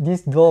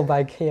this door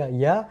back here,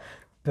 yeah,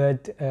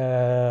 but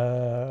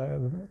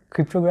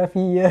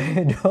cryptography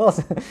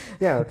doors.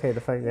 Yeah. Okay.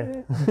 The fact.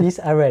 Yeah. This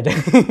I read.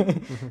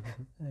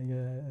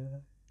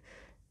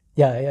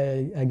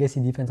 I guess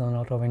it depends on a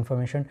lot of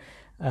information.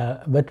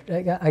 But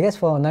I guess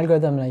for an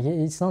algorithm, like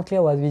it's not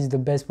clear what is the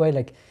best way.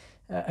 Like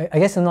I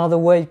guess another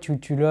way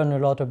to learn a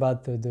lot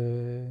about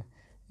the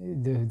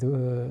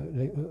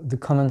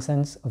common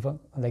sense of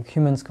like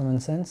humans' common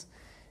sense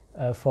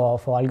for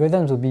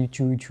algorithms would be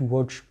to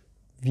watch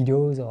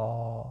videos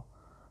or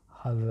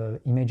have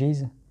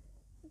images.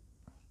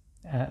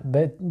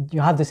 But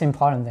you have the same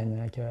problem then.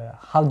 Like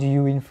how do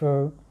you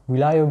infer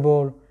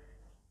reliable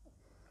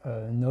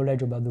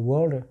knowledge about the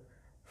world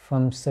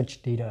from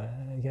such data?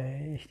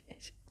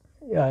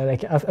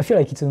 Like I feel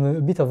like it's a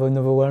bit of an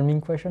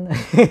overwhelming question.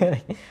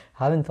 I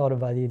haven't thought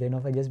about it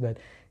enough, I guess, but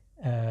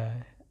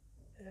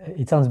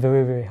it sounds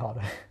very, very hard.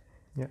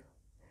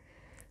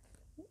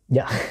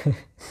 Yeah.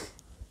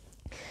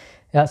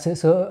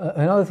 So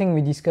another thing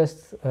we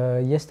discussed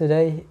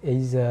yesterday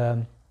is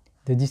the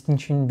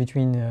distinction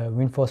between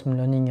reinforcement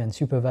learning and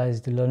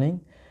supervised learning.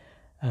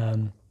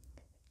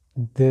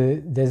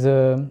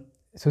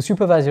 So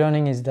supervised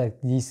learning is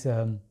like this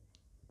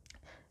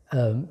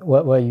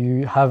where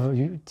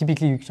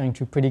typically you're trying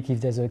to predict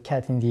if there's a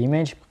cat in the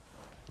image,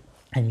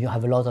 and you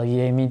have a lot of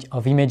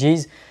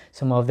images.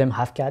 Some of them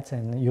have cats,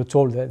 and you're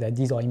told that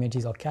these are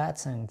images of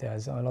cats, and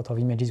there's a lot of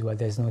images where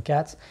there's no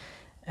cats.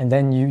 And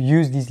then you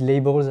use these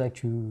labels like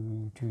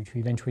to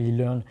eventually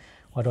learn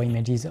what are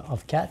images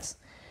of cats.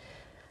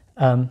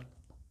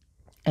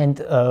 And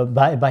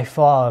by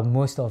far,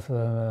 most of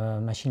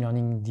machine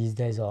learning these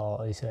days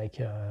is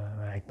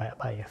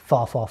by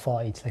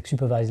far, it's like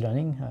supervised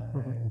learning,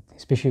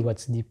 especially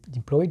what's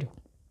deployed.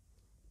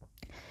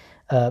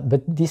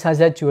 But this has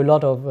led to a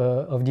lot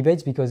of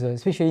debates because,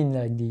 especially in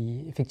like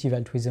the effective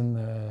altruism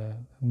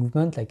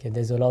movement, like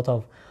there's a lot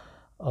of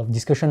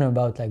discussion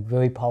about like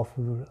very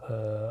powerful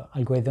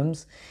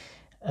algorithms,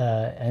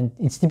 and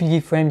it's typically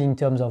framed in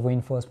terms of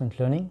reinforcement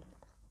learning.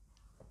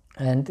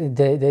 And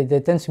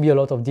there tends to be a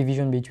lot of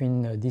division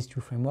between these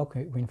two frameworks,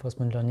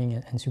 reinforcement learning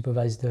and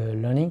supervised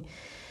learning.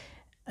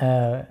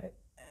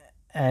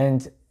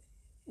 And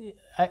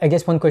I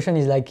guess one question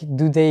is like,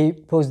 do they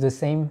pose the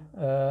same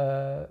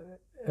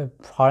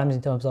problems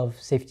in terms of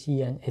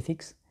safety and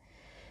ethics?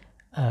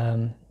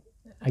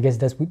 I guess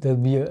that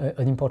would be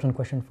an important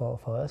question for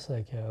us.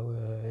 Like,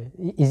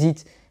 is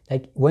it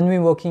like when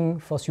we're working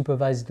for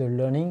supervised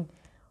learning,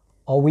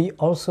 are we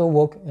also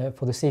work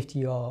for the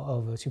safety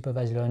of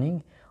supervised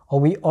learning? Are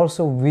we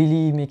also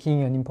really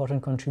making an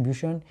important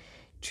contribution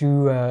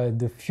to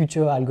the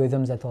future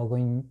algorithms that are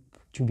going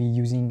to be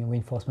using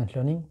reinforcement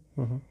learning?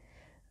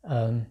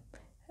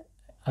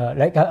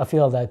 Like I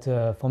feel that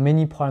for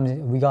many problems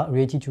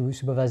related to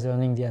supervised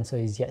learning, the answer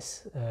is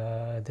yes.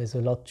 There's a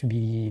lot to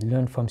be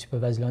learned from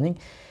supervised learning.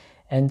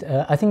 And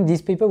I think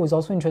this paper was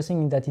also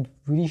interesting in that it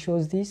really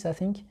shows this, I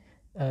think,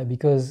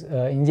 because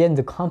in the end,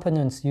 the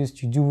components used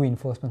to do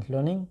reinforcement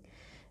learning,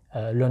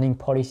 learning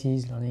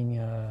policies, learning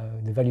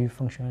the value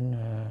function,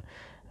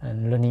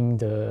 and learning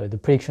the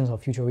predictions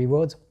of future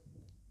rewards,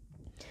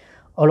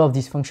 all of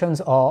these functions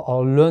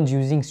are learned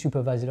using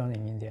supervised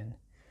learning in the end.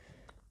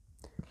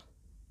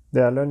 They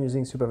are learned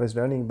using supervised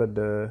learning, but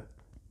the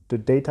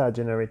data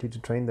generated to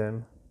train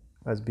them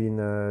has been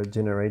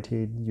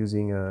generated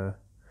using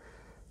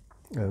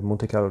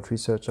Monte Carlo tree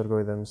search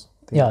algorithms.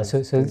 Yeah, so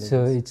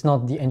it's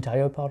not the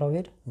entire part of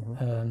it,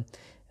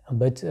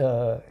 but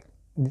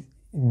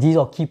these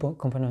are key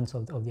components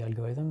of the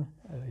algorithm.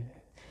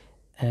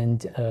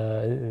 And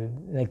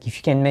like if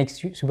you can make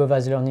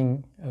supervised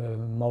learning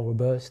more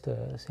robust,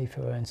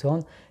 safer, and so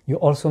on, you're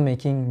also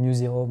making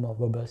mu0 more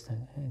robust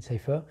and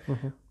safer.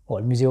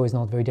 Well, mu0 is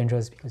not very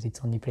dangerous because it's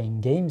only playing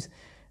games,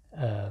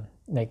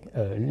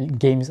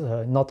 games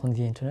not on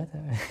the internet.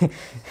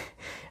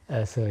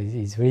 So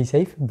it's really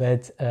safe.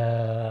 But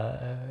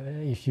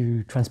if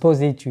you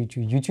transpose it to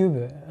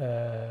YouTube,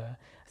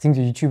 I think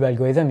the YouTube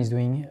algorithm is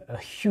doing a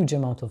huge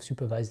amount of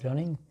supervised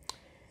learning.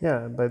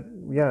 Yeah, but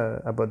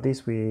about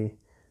this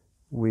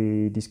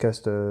we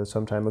discussed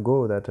some time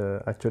ago that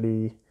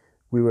actually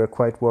we were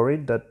quite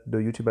worried that the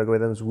YouTube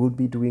algorithms would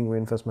be doing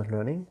reinforcement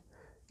learning.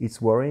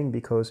 It's worrying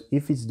because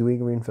if it's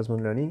doing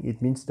reinforcement learning,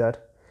 it means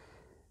that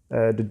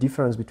the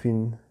difference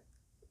between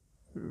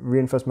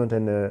reinforcement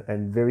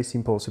and very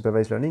simple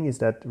supervised learning is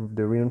that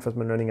the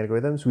reinforcement learning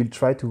algorithms will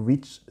try to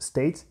reach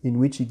states in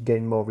which it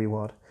gains more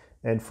reward.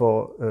 And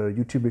for a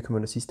YouTube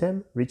recommender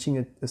system,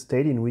 reaching a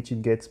state in which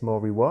it gets more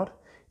reward,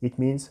 it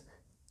means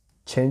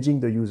changing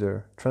the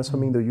user,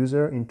 transforming the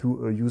user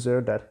into a user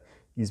that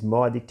is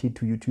more addicted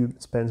to YouTube,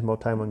 spends more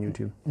time on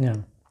YouTube. Yeah.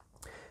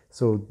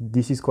 So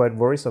this is quite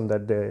worrisome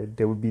that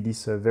there will be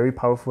this very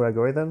powerful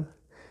algorithm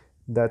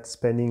that's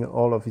spending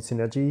all of its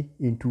energy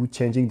into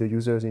changing the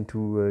users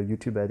into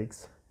YouTube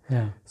addicts.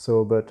 Yeah.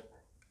 So, but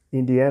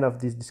in the end of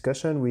this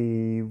discussion,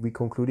 we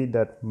concluded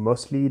that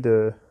mostly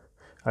the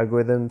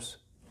algorithms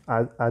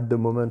at the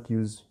moment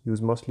use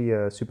mostly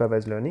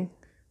supervised learning.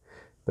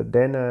 But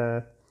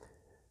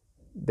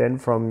then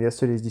from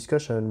yesterday's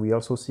discussion, we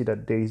also see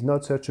that there is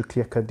not such a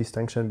clear-cut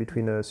distinction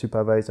between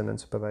supervised and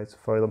unsupervised.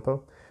 For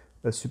example,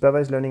 a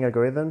supervised learning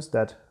algorithms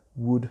that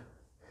would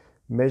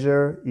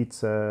measure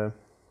its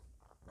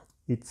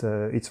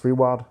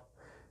reward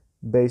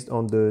based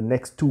on the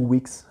next 2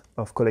 weeks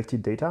of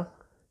collected data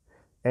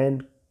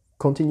and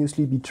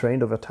continuously be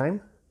trained over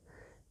time,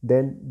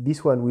 then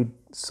this one will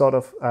sort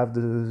of have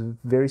the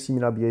very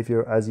similar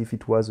behavior as if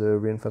it was a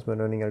reinforcement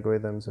learning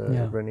algorithms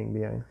running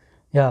behind.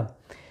 Yeah.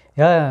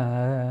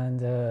 Yeah,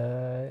 and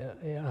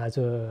as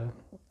an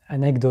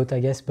anecdote, I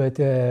guess, but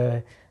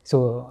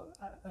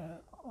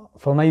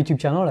for my YouTube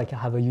channel, like I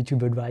have a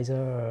YouTube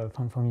advisor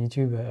from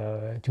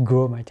YouTube to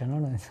grow my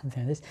channel and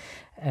something like this,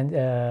 and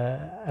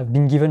I've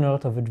been given a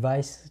lot of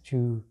advice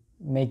to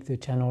make the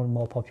channel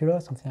more popular,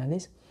 something like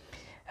this.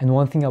 And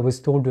one thing I was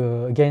told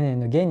again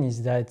and again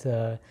is that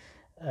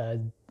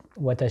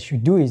what I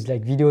should do is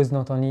like videos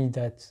not only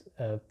that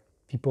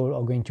people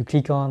are going to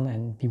click on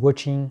and be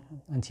watching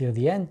until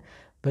the end,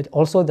 but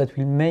also that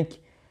will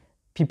make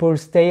people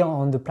stay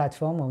on the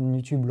platform on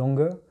YouTube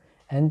longer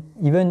and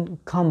even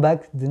come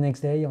back the next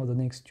day or the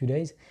next 2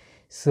 days.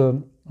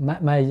 So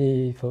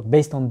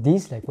based on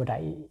this, like what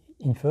I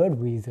inferred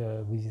with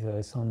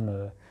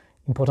some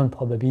important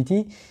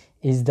probability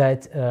is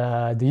that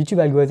the YouTube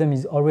algorithm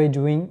is already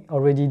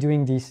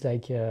doing this,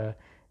 like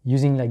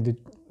using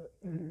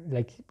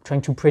like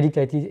trying to predict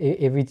like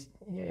every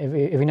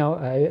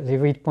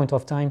point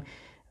of time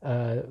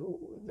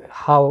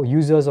how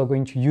users are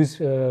going to use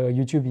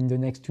YouTube in the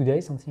next 2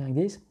 days, something like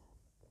this,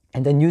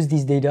 and then use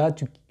this data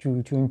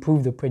to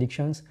improve the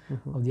predictions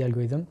of the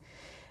algorithm.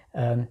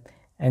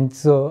 And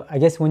so I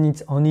guess when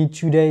it's only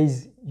 2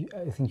 days,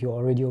 I think you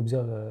already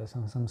observe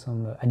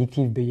some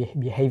addictive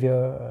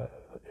behavior,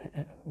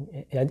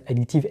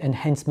 addictive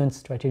enhancement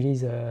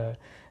strategies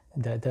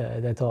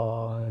that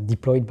are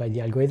deployed by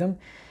the algorithm.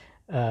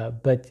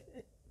 But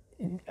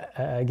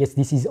I guess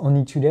this is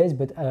only 2 days,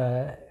 but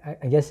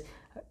I guess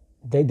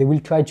they will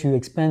try to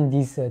expand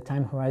this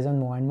time horizon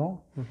more and more.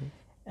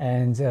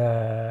 And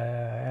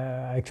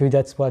actually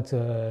that's what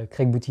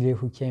Craig Boutillier,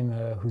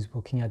 who's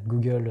working at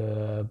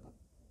Google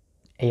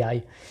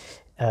AI,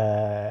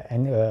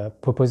 and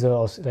proposer,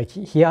 like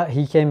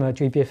he came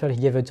to EPFL,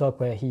 he gave a talk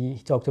where he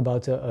talked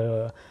about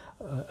a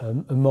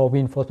more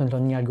reinforcement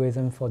learning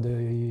algorithm for the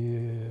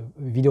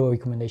video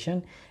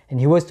recommendation, and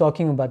he was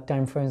talking about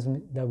time frames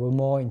that were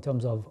more in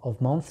terms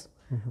of months,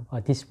 or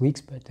at least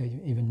weeks, but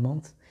even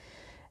months.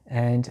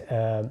 And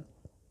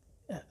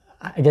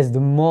I guess the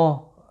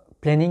more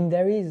planning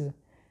there is,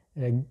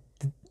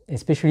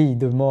 especially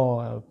the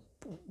more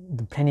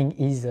the planning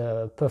is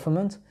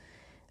performant,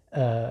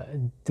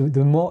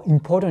 the more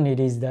important it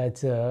is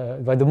that,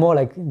 but the more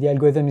like the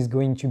algorithm is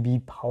going to be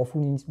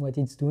powerful in what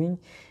it's doing,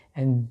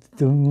 and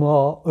the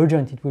more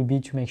urgent it will be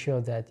to make sure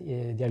that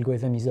the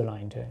algorithm is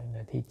aligned,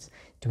 that it's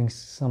doing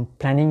some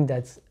planning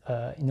that's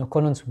in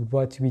accordance with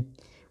what we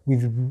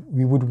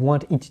would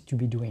want it to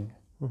be doing.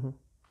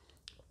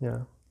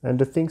 Yeah, and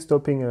the thing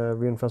stopping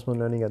reinforcement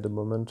learning at the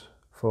moment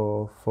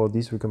for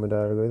this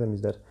recommender algorithm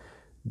is that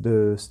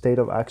the state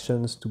of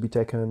actions to be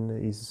taken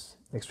is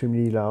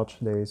extremely large.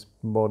 There is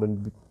more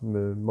than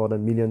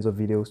millions of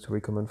videos to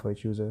recommend for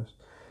each user,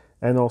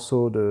 and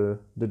also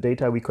the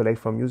data we collect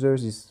from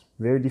users is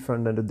very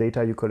different than the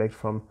data you collect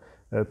from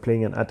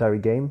playing an Atari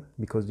game,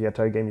 because the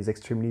Atari game is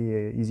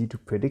extremely easy to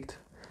predict.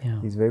 Yeah.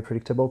 It's very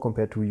predictable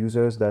compared to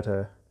users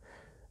that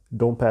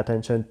don't pay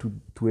attention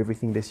to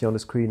everything they see on the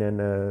screen, and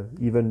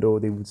even though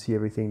they would see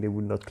everything, they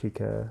would not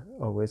click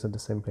always at the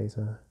same place.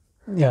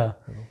 Yeah,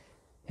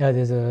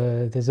 there's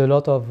a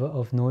lot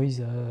of noise,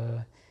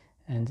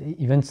 and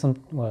even some,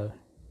 well,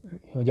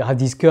 you have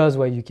these curves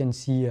where you can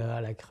see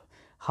like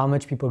how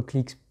much people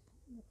click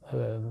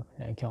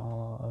like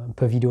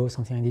per video,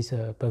 something like this,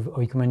 per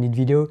recommended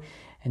video,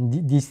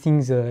 and these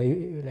things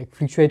like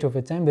fluctuate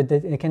over time, but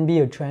it can be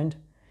a trend.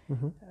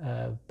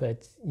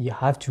 But you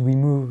have to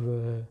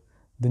remove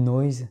the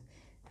noise,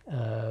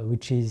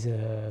 which is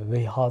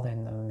very hard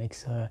and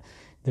makes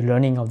the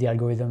learning of the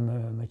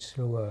algorithm much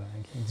slower.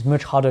 It's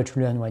much harder to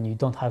learn when you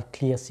don't have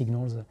clear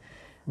signals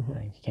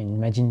Like you can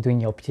imagine doing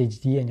your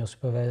PhD and your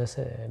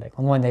supervisor like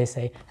on one day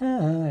say,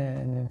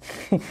 and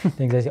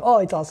then they say, oh,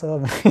 it's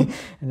awesome, and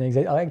then they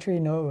say, oh, actually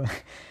no.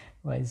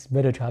 Well, it's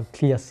better to have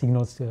clear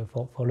signals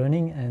for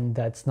learning, and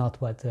that's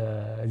not what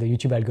the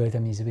YouTube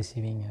algorithm is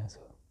receiving.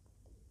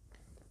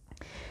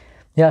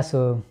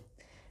 So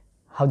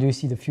how do you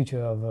see the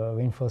future of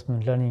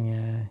reinforcement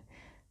learning?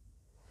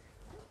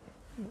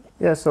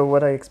 Yeah, so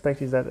what I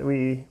expect is that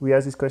we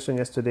asked this question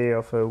yesterday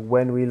of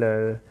when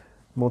will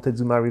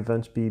Montezuma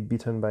revenge be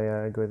beaten by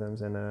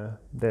algorithms, and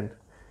then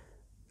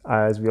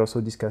as we also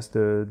discussed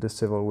the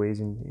several ways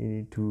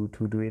to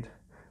do it.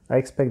 I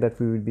expect that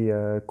we will be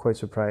quite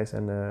surprised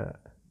and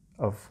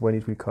of when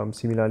it will come,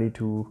 similarly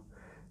to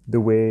the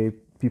way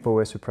people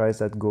were surprised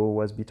that Go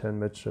was beaten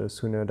much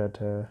sooner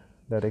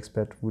that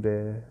experts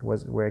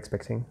were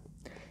expecting.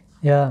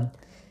 Yeah.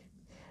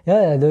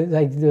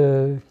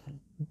 The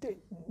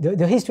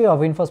history of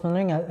reinforcement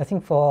learning, I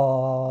think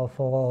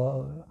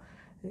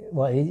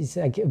it's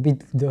like a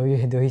bit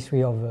the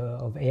history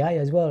of AI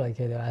as well. Like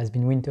there has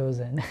been winters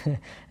and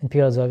and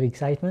periods of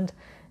excitement,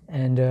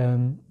 and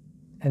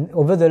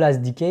over the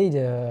last decade,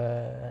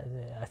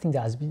 I think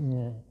there has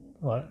been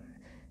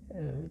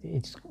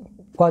it's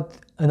quite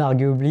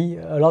unarguably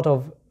a lot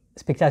of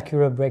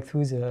spectacular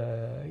breakthroughs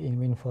in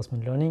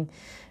reinforcement learning.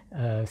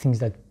 Things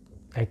that,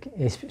 like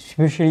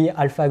especially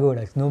AlphaGo,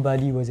 like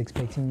nobody was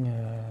expecting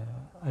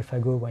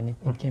AlphaGo when it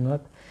came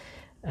up.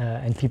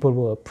 And people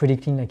were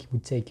predicting like it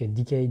would take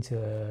decades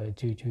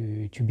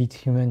to beat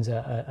humans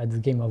at the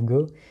game of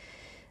Go.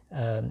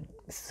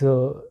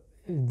 So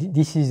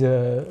this is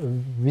a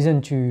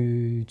reason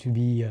to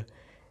be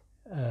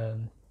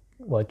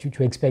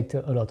to expect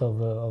a lot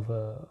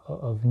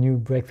of new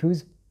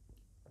breakthroughs.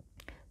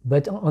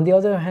 But on the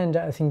other hand,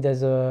 I think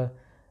there's there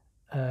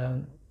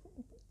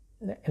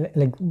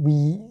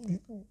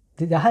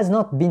has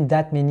not been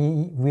that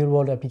many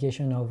real-world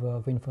applications of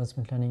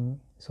reinforcement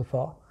learning so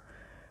far.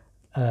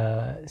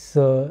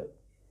 So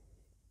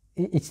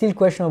it's still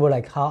questionable,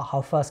 like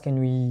how fast are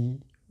we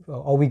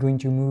going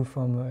to move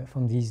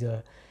from these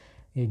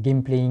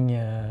game playing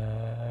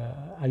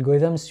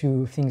algorithms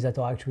to things that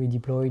are actually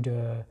deployed,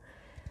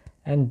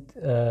 and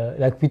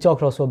like we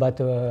talked also about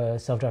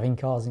self-driving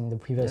cars in the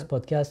previous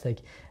podcast.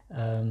 Like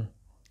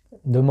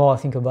the more I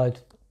think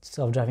about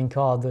self-driving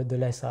car, the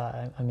less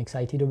I'm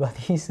excited about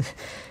this.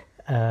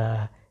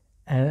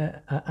 And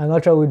I'm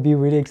not sure I would be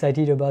really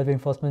excited about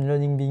reinforcement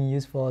learning being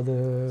used for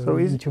the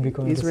YouTube recommender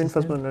system. Is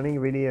reinforcement learning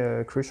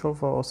really crucial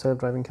for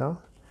self-driving car?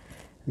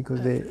 Because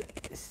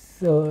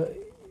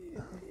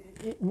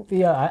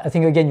I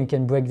think again you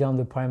can break down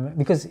the primary,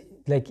 because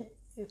like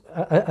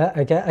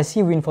I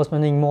see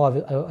reinforcement learning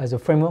more as a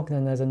framework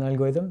than as an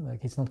algorithm.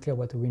 Like it's not clear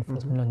what a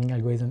reinforcement learning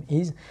algorithm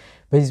is,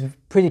 but it's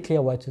pretty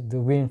clear what the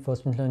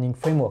reinforcement learning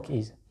framework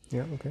is.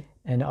 Yeah, okay.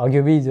 And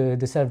arguably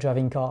the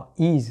self-driving car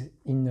is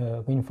in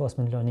a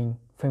reinforcement learning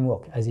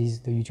framework, as is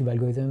the YouTube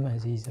algorithm,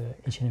 as is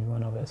each and every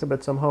one of us. So,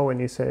 but somehow when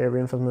you say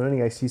reinforcement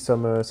learning, I see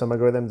some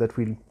algorithms that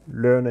will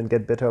learn and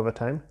get better over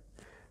time.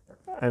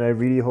 And I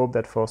really hope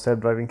that for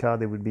self-driving car,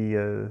 they will be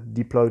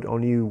deployed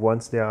only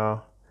once they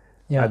are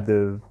at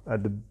the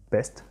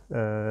best,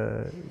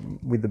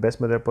 with the best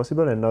model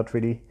possible, and not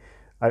really.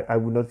 I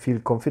would not feel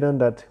confident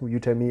that you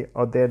tell me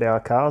out there are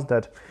cars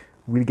that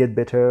will get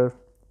better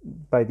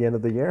by the end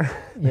of the year.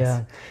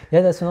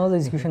 That's another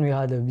discussion we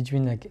had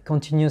between like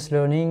continuous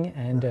learning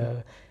and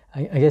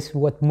I guess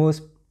what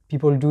most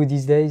people do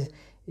these days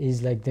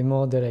is like they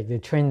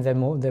train their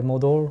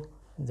model,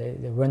 they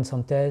run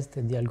some tests,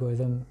 the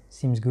algorithm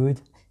seems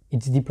good,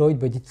 it's deployed,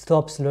 but it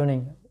stops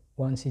learning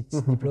once it's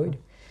deployed.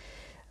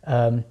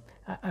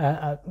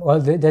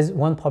 There's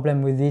one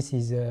problem with this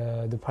is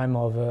the problem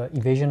of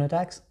evasion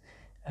attacks,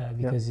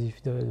 because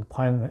if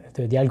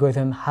the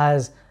algorithm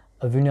has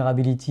a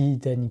vulnerability,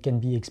 then it can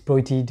be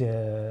exploited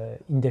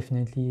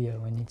indefinitely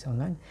when it's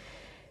online.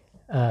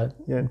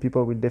 And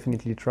people will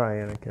definitely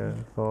try.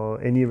 For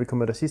any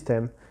recommender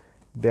system,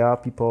 there are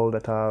people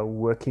that are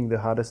working the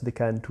hardest they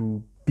can to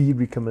be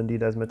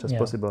recommended as much as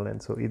possible. And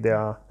so if they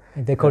are...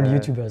 They're called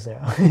YouTubers there.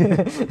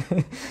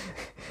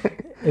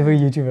 Every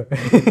YouTuber.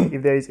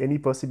 If there is any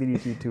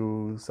possibility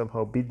to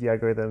somehow beat the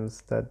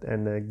algorithms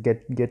and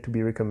get to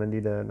be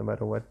recommended no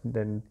matter what,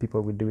 then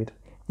people will do it.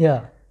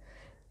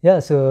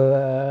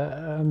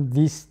 So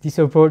this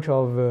approach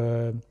of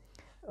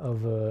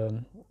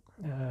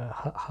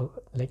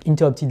like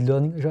interrupted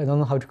learning, I don't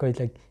know how to call it,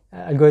 like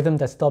algorithm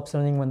that stops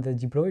learning when they're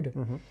deployed.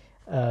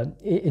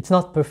 It's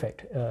not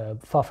perfect,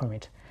 far from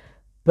it,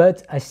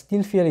 but I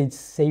still feel it's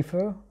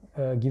safer,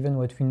 given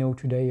what we know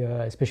today,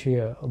 especially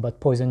about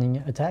poisoning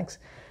attacks,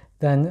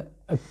 than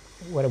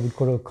what I would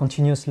call a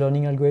continuous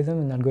learning algorithm,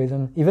 an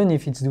algorithm, even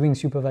if it's doing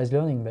supervised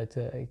learning, but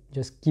it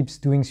just keeps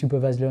doing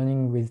supervised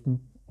learning with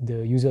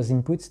the user's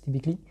inputs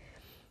typically.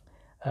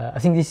 I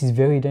think this is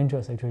very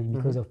dangerous actually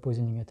because of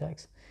poisoning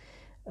attacks.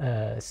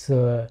 Maybe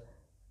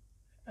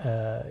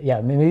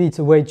it's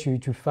a way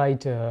to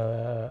fight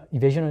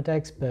evasion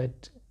attacks,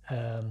 but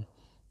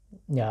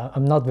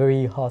I'm not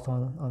very hot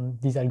on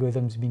these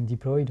algorithms being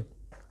deployed.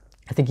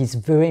 I think it's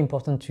very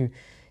important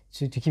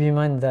to keep in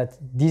mind that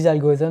these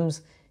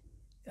algorithms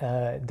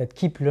that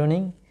keep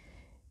learning,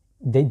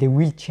 they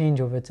will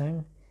change over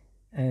time,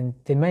 and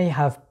they may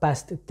have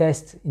passed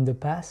tests in the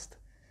past.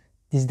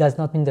 This does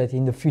not mean that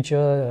in the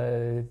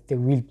future they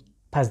will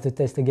pass the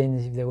test again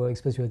if they were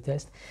exposed to a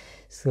test.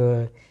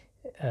 So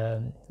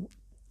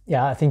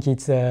yeah, I think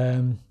it's yeah,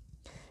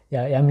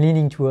 I'm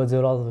leaning towards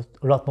a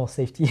lot more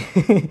safety.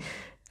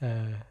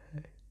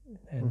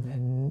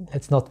 And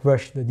let's not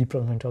rush the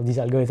deployment of these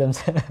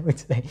algorithms, I would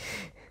say.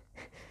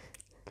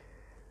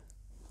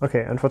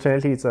 Okay,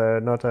 unfortunately, it's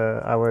not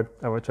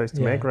our choice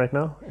to make right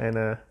now.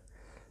 And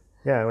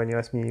yeah, when you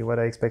ask me what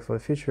I expect for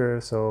the future,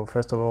 so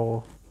first of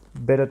all,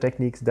 better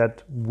techniques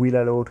that will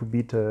allow to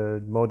beat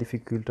more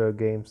difficult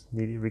games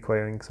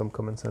requiring some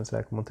common sense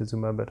like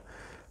Montezuma, but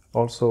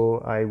also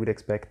I would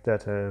expect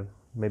that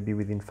maybe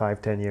within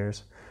 5-10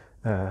 years,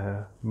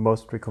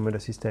 most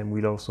recommender system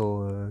will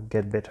also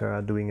get better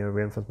at doing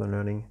reinforcement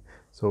learning.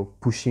 So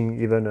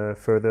pushing even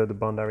further the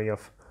boundary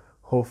of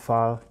how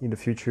far in the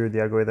future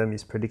the algorithm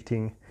is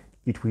predicting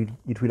it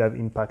will have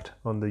impact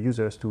on the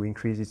users to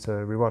increase its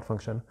reward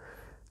function.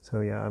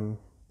 So yeah, I'm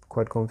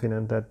quite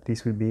confident that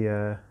this will be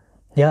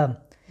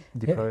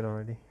deployed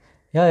already.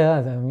 Yeah,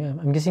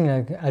 I'm guessing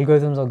like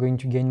algorithms are going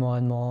to gain more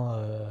and more.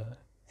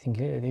 I think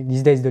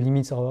these days the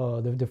limits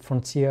or the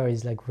frontier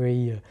is like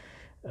very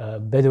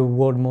better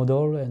world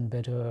model and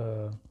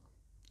better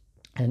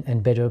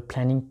and better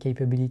planning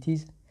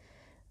capabilities.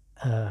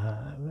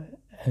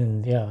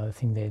 And yeah, I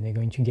think they're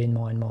going to gain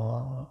more and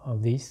more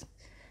of this.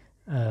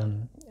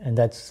 And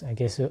that's, I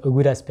guess, a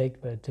good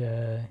aspect, but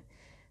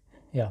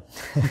yeah,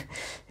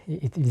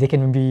 if they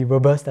can be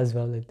robust as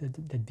well,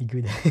 that'd be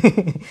good.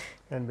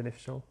 And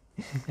beneficial.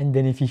 And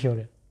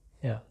beneficial,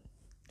 yeah.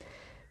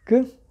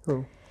 Cool.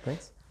 Cool,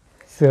 thanks.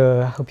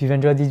 So I hope you've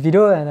enjoyed this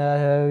video, and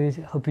I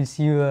hope we'll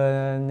see you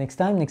next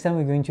time. Next time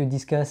we're going to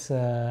discuss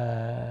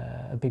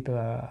a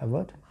paper I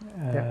wrote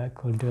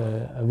called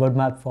A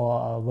Roadmap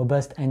for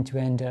Robust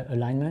End-to-End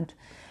Alignment,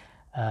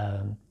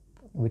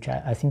 which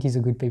I think is a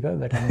good paper,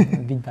 but I'm a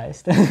bit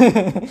biased.